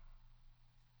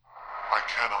 I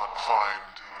cannot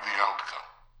find the outcome.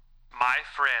 My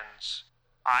friends,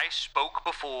 I spoke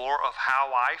before of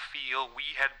how I feel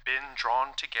we had been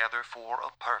drawn together for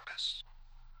a purpose.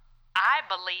 I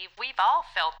believe we've all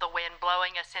felt the wind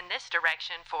blowing us in this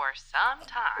direction for some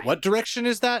time. What direction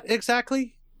is that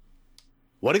exactly?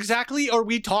 What exactly are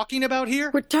we talking about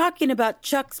here? We're talking about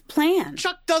Chuck's plan.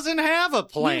 Chuck doesn't have a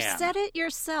plan. You said it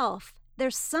yourself.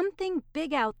 There's something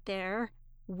big out there.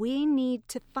 We need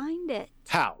to find it.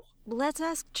 How? Let's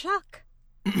ask Chuck.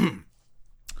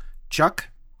 Chuck,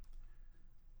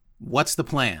 what's the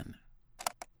plan?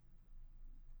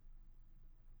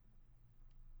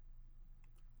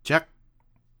 Chuck?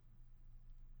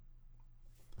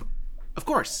 Of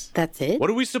course. That's it? What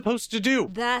are we supposed to do?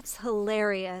 That's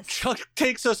hilarious. Chuck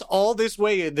takes us all this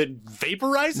way and then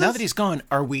vaporizes? Now that he's gone,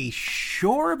 are we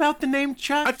sure about the name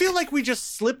Chuck? I feel like we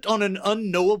just slipped on an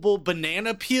unknowable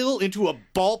banana peel into a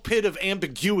ball pit of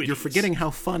ambiguity. You're forgetting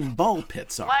how fun ball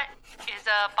pits are. What is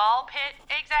a ball pit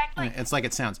exactly? It's like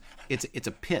it sounds. It's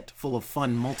a pit full of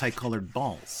fun, multicolored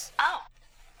balls. Oh,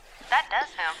 that does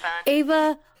sound fun.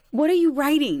 Ava, what are you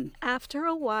writing? After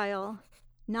a while,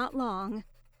 not long,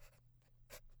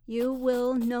 you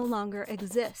will no longer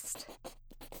exist.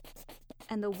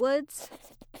 And the woods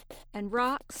and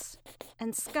rocks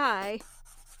and sky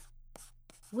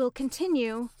will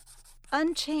continue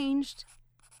unchanged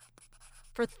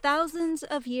for thousands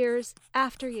of years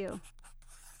after you.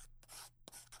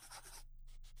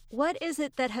 What is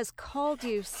it that has called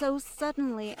you so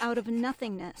suddenly out of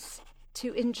nothingness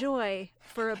to enjoy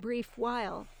for a brief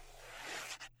while?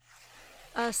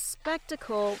 A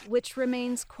spectacle which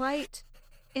remains quite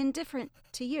indifferent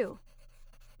to you.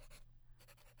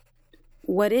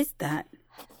 What is that?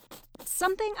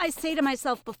 Something I say to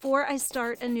myself before I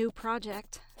start a new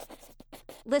project.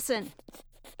 Listen,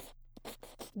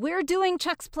 we're doing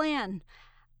Chuck's plan.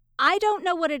 I don't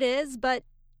know what it is, but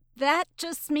that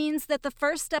just means that the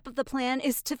first step of the plan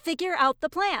is to figure out the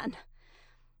plan.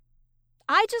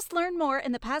 I just learned more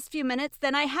in the past few minutes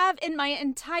than I have in my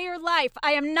entire life.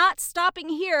 I am not stopping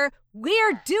here.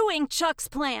 We're doing Chuck's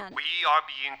plan. We are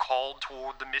being called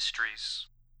toward the mysteries.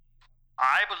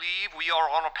 I believe we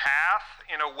are on a path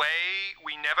in a way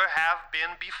we never have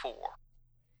been before.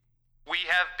 We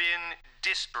have been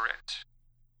disparate,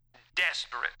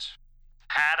 desperate,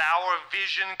 had our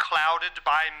vision clouded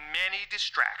by many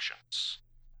distractions.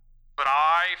 But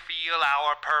I feel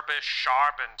our purpose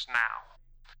sharpened now.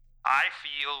 I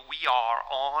feel we are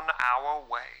on our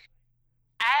way.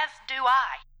 As do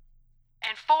I.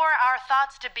 And for our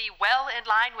thoughts to be well in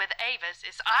line with Ava's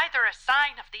is either a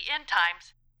sign of the end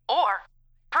times or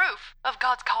proof of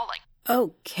God's calling.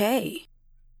 Okay,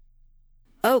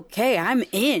 I'm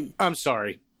in. I'm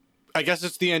sorry. I guess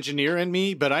it's the engineer in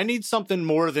me, but I need something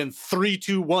more than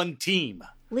 3-2-1 team.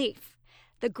 Leaf,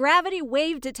 the gravity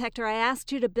wave detector I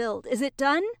asked you to build, is it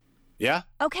done? Yeah?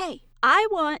 Okay, I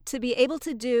want to be able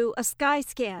to do a sky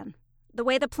scan, the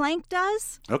way the Planck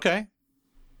does. Okay,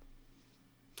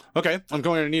 I'm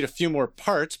going to need a few more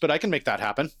parts, but I can make that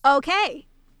happen. Okay,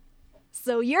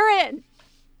 so you're in.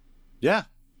 Yeah,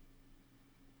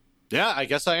 I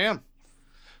guess I am.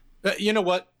 You know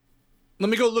what? Let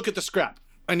me go look at the scrap.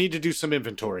 I need to do some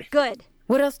inventory. Good.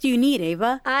 What else do you need,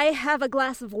 Ava? I have a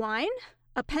glass of wine,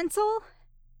 a pencil,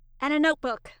 and a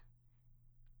notebook.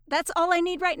 That's all I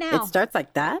need right now. It starts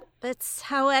like that? That's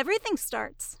how everything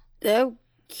starts.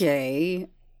 Okay.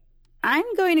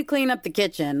 I'm going to clean up the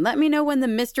kitchen. Let me know when the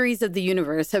mysteries of the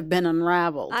universe have been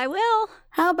unraveled. I will.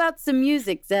 How about some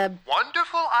music, Zeb?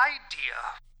 Wonderful idea.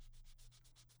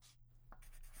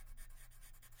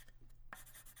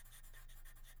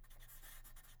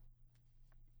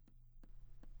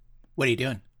 What are you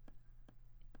doing?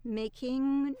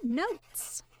 Making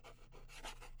notes.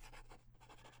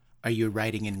 Are you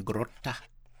writing in Grotta?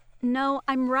 No,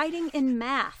 I'm writing in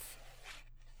math.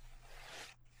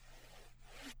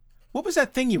 What was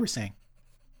that thing you were saying?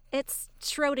 It's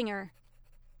Schrodinger.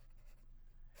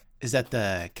 Is that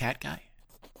the cat guy?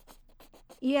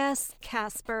 Yes,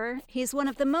 Casper. He's one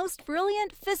of the most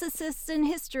brilliant physicists in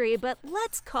history, but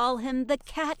let's call him the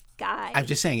cat guy. I'm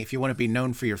just saying, if you want to be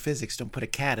known for your physics, don't put a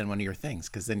cat in one of your things,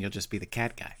 because then you'll just be the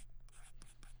cat guy.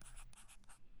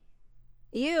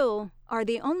 You are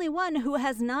the only one who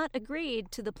has not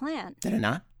agreed to the plan. Did I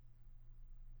not?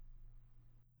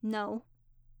 No.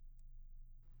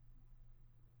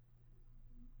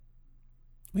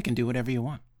 We can do whatever you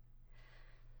want.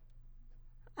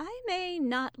 I may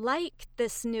not like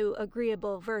this new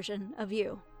agreeable version of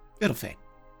you. It'll fade.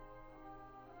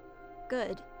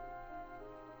 Good.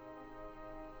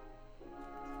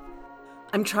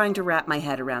 I'm trying to wrap my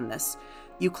head around this.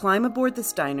 You climb aboard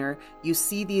this diner, you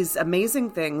see these amazing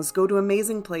things, go to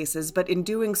amazing places, but in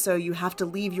doing so, you have to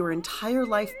leave your entire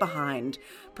life behind,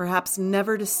 perhaps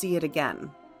never to see it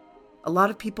again. A lot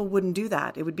of people wouldn't do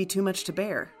that. It would be too much to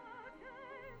bear.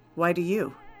 Why do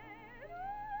you?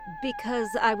 Because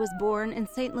I was born in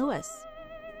St. Louis.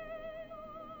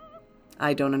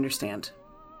 I don't understand.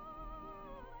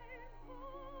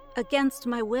 Against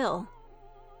my will.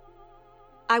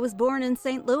 I was born in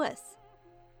St. Louis.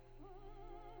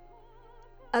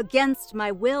 Against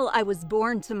my will, I was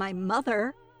born to my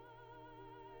mother.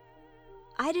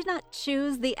 I did not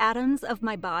choose the atoms of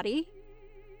my body.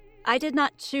 I did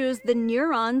not choose the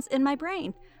neurons in my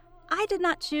brain. I did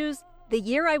not choose the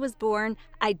year I was born.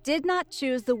 I did not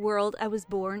choose the world I was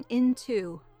born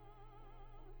into.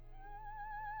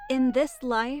 In this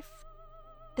life,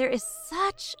 there is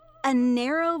such a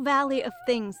narrow valley of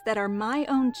things that are my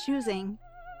own choosing,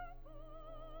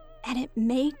 and it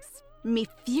makes me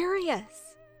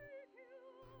furious.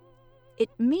 It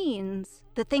means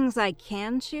the things I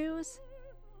can choose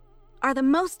are the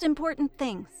most important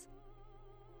things.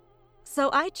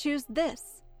 So I choose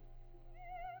this.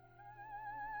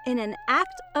 In an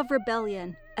act of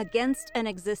rebellion against an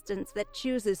existence that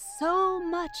chooses so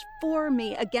much for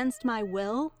me against my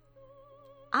will,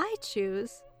 I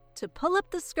choose to pull up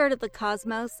the skirt of the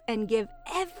cosmos and give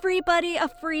everybody a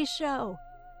free show.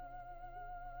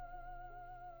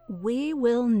 We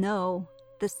will know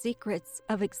the secrets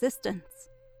of existence.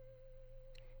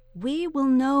 We will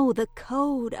know the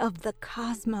code of the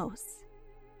cosmos.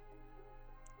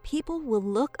 People will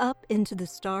look up into the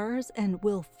stars and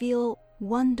will feel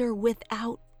wonder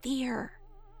without fear.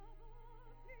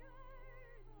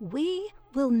 We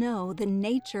will know the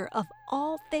nature of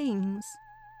all things,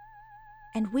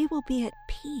 and we will be at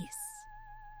peace.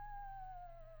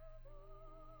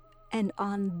 And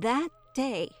on that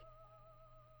day,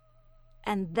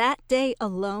 and that day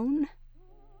alone,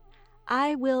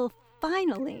 I will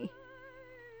finally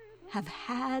have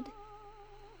had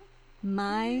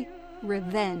my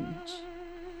revenge.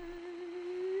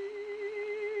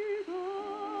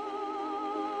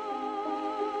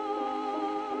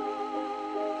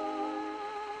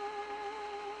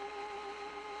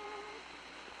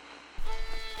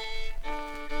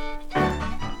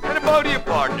 And about you,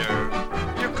 partner.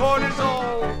 Your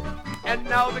cortisol, and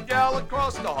now the gal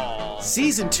across the hall.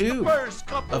 Season 2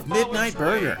 of Midnight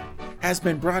Burger has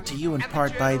been brought to you in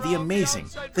part by the amazing,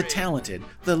 the talented,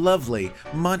 the lovely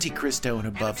Monte Cristo and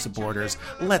above supporters.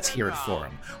 Let's hear it for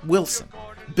them. Wilson,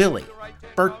 Billy,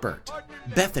 Bert,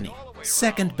 Bethany,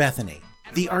 Second Bethany,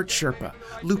 The Art Sherpa,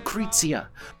 Lucrezia,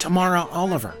 Tamara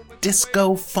Oliver,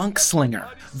 Disco Funk Slinger,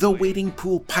 The Waiting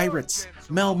Pool Pirates,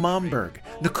 Mel Momberg,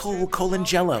 Nicole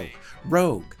Colangelo,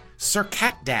 Rogue, Sir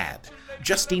Cat Dad,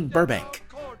 Justine Burbank,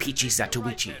 Peachy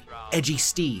Zatoichi, Edgy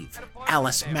Steve,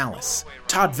 Alice Malice,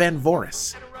 Todd Van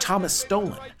Voris, Thomas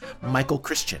Stolen, Michael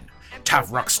Christian,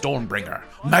 Tavrock Stormbringer,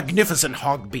 Magnificent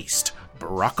Hog Beast,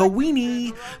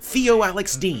 Brockawini, Theo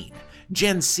Alex Dean,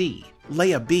 Jen C,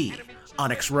 Leia B,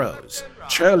 Onyx Rose,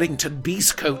 Churlington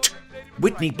Beastcoat,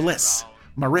 Whitney Bliss,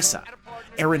 Marissa,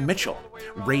 Aaron Mitchell,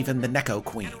 Raven the Necco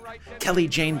Queen, Kelly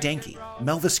Jane Danke,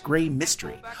 Melvis Gray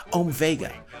Mystery, Om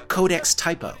Vega, Codex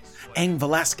Typo, Ang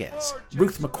Velasquez,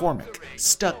 Ruth McCormick,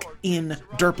 Stuck in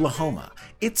Derplahoma,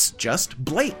 It's Just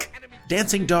Blake,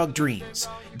 Dancing Dog Dreams,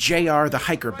 JR the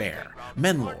Hiker Bear,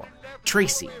 Menlor,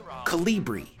 Tracy,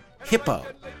 Calibri, Hippo,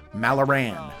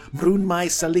 Malaran, Brunmai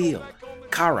Salil,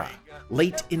 Kara,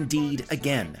 Late Indeed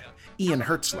Again, Ian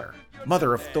Hertzler,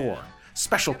 Mother of Thor,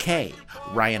 Special K,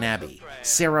 Ryan Abbey,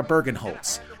 Sarah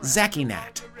Bergenholtz, Zachy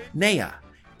Nat, Naya,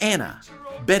 Anna,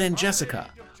 Ben and Jessica,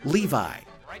 Levi,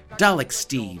 Dalek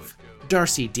Steve,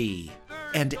 Darcy D,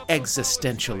 and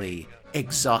existentially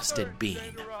exhausted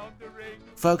Bean.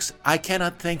 Folks, I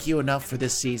cannot thank you enough for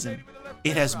this season.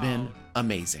 It has been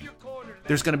amazing.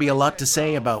 There's going to be a lot to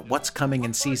say about what's coming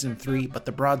in Season 3, but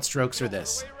the broad strokes are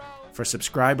this. For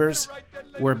subscribers,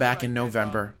 we're back in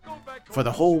November. For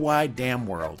the whole wide damn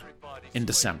world, in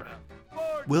December.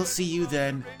 We'll see you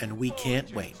then, and we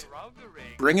can't wait.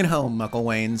 Bring it home,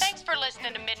 Mucklewains. Thanks for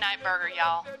listening to Midnight Burger,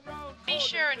 y'all. Be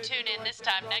sure and tune in this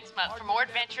time next month for more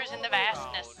adventures in the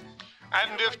vastness.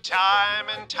 And if time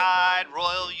and tide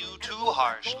roil you too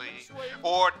harshly,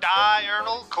 or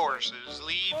diurnal courses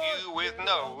leave you with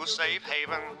no safe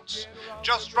havens,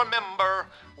 just remember,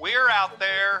 we're out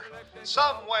there,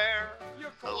 somewhere,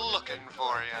 looking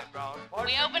for you.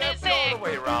 We open it big.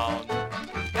 Way round.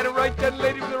 Get it right then,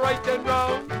 lady, with the right then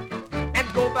round.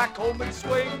 And go back home and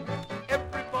swing.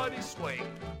 Everybody swing.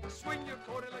 Swing your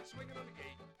quarter like swinging on a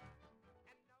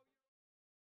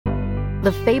gate.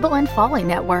 The Fable and Folly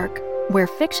Network, where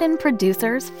fiction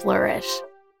producers flourish.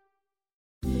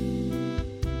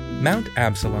 Mount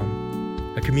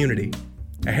Absalom, a community,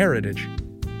 a heritage,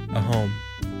 a home.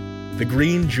 The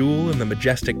green jewel in the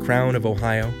majestic crown of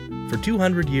Ohio, for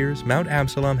 200 years, Mount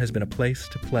Absalom has been a place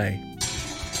to play.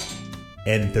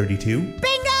 N32.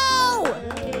 Bingo!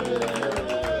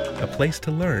 A place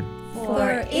to learn.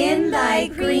 For in thy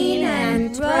green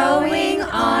and growing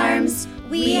arms,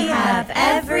 we have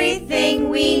everything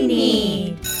we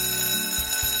need.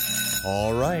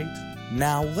 All right,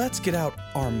 now let's get out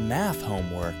our math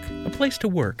homework. A place to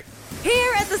work.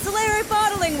 Here at the Solari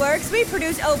Bottling Works, we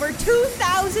produce over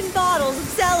 2,000 bottles of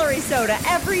celery soda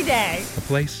every day. A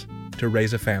place to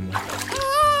raise a family.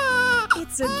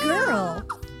 It's a girl.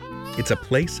 It's a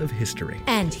place of history.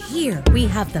 And here we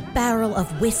have the barrel of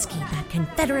whiskey that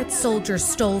Confederate soldiers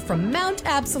stole from Mount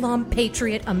Absalom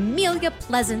patriot Amelia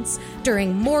Pleasance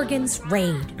during Morgan's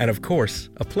raid. And of course,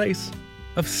 a place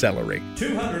of celery.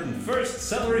 201st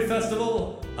Celery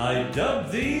Festival, I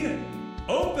dub thee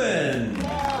Open!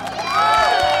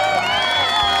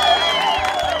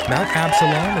 Mount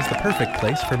Absalom is the perfect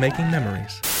place for making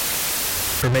memories.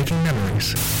 For making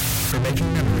memories. For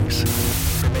making memories.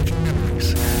 For making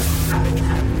memories. For making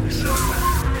memories.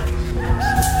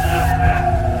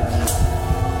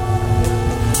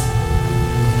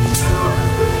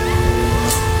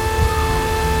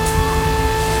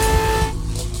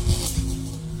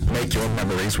 Make your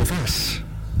memories with us.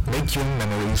 Make your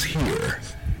memories here.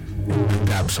 Mount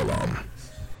Absalom.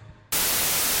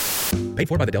 Paid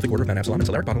for by the Delphic Order of Mount Absalom and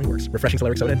Solaric Bottling Works. Refreshing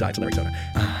Solaric Soda and Diet Solaric Soda.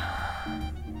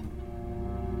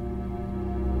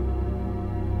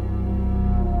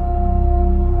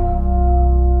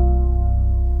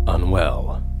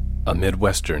 Unwell, a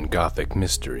Midwestern Gothic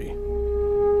mystery.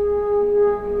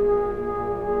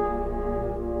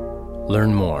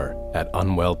 Learn more at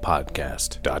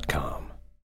unwellpodcast.com.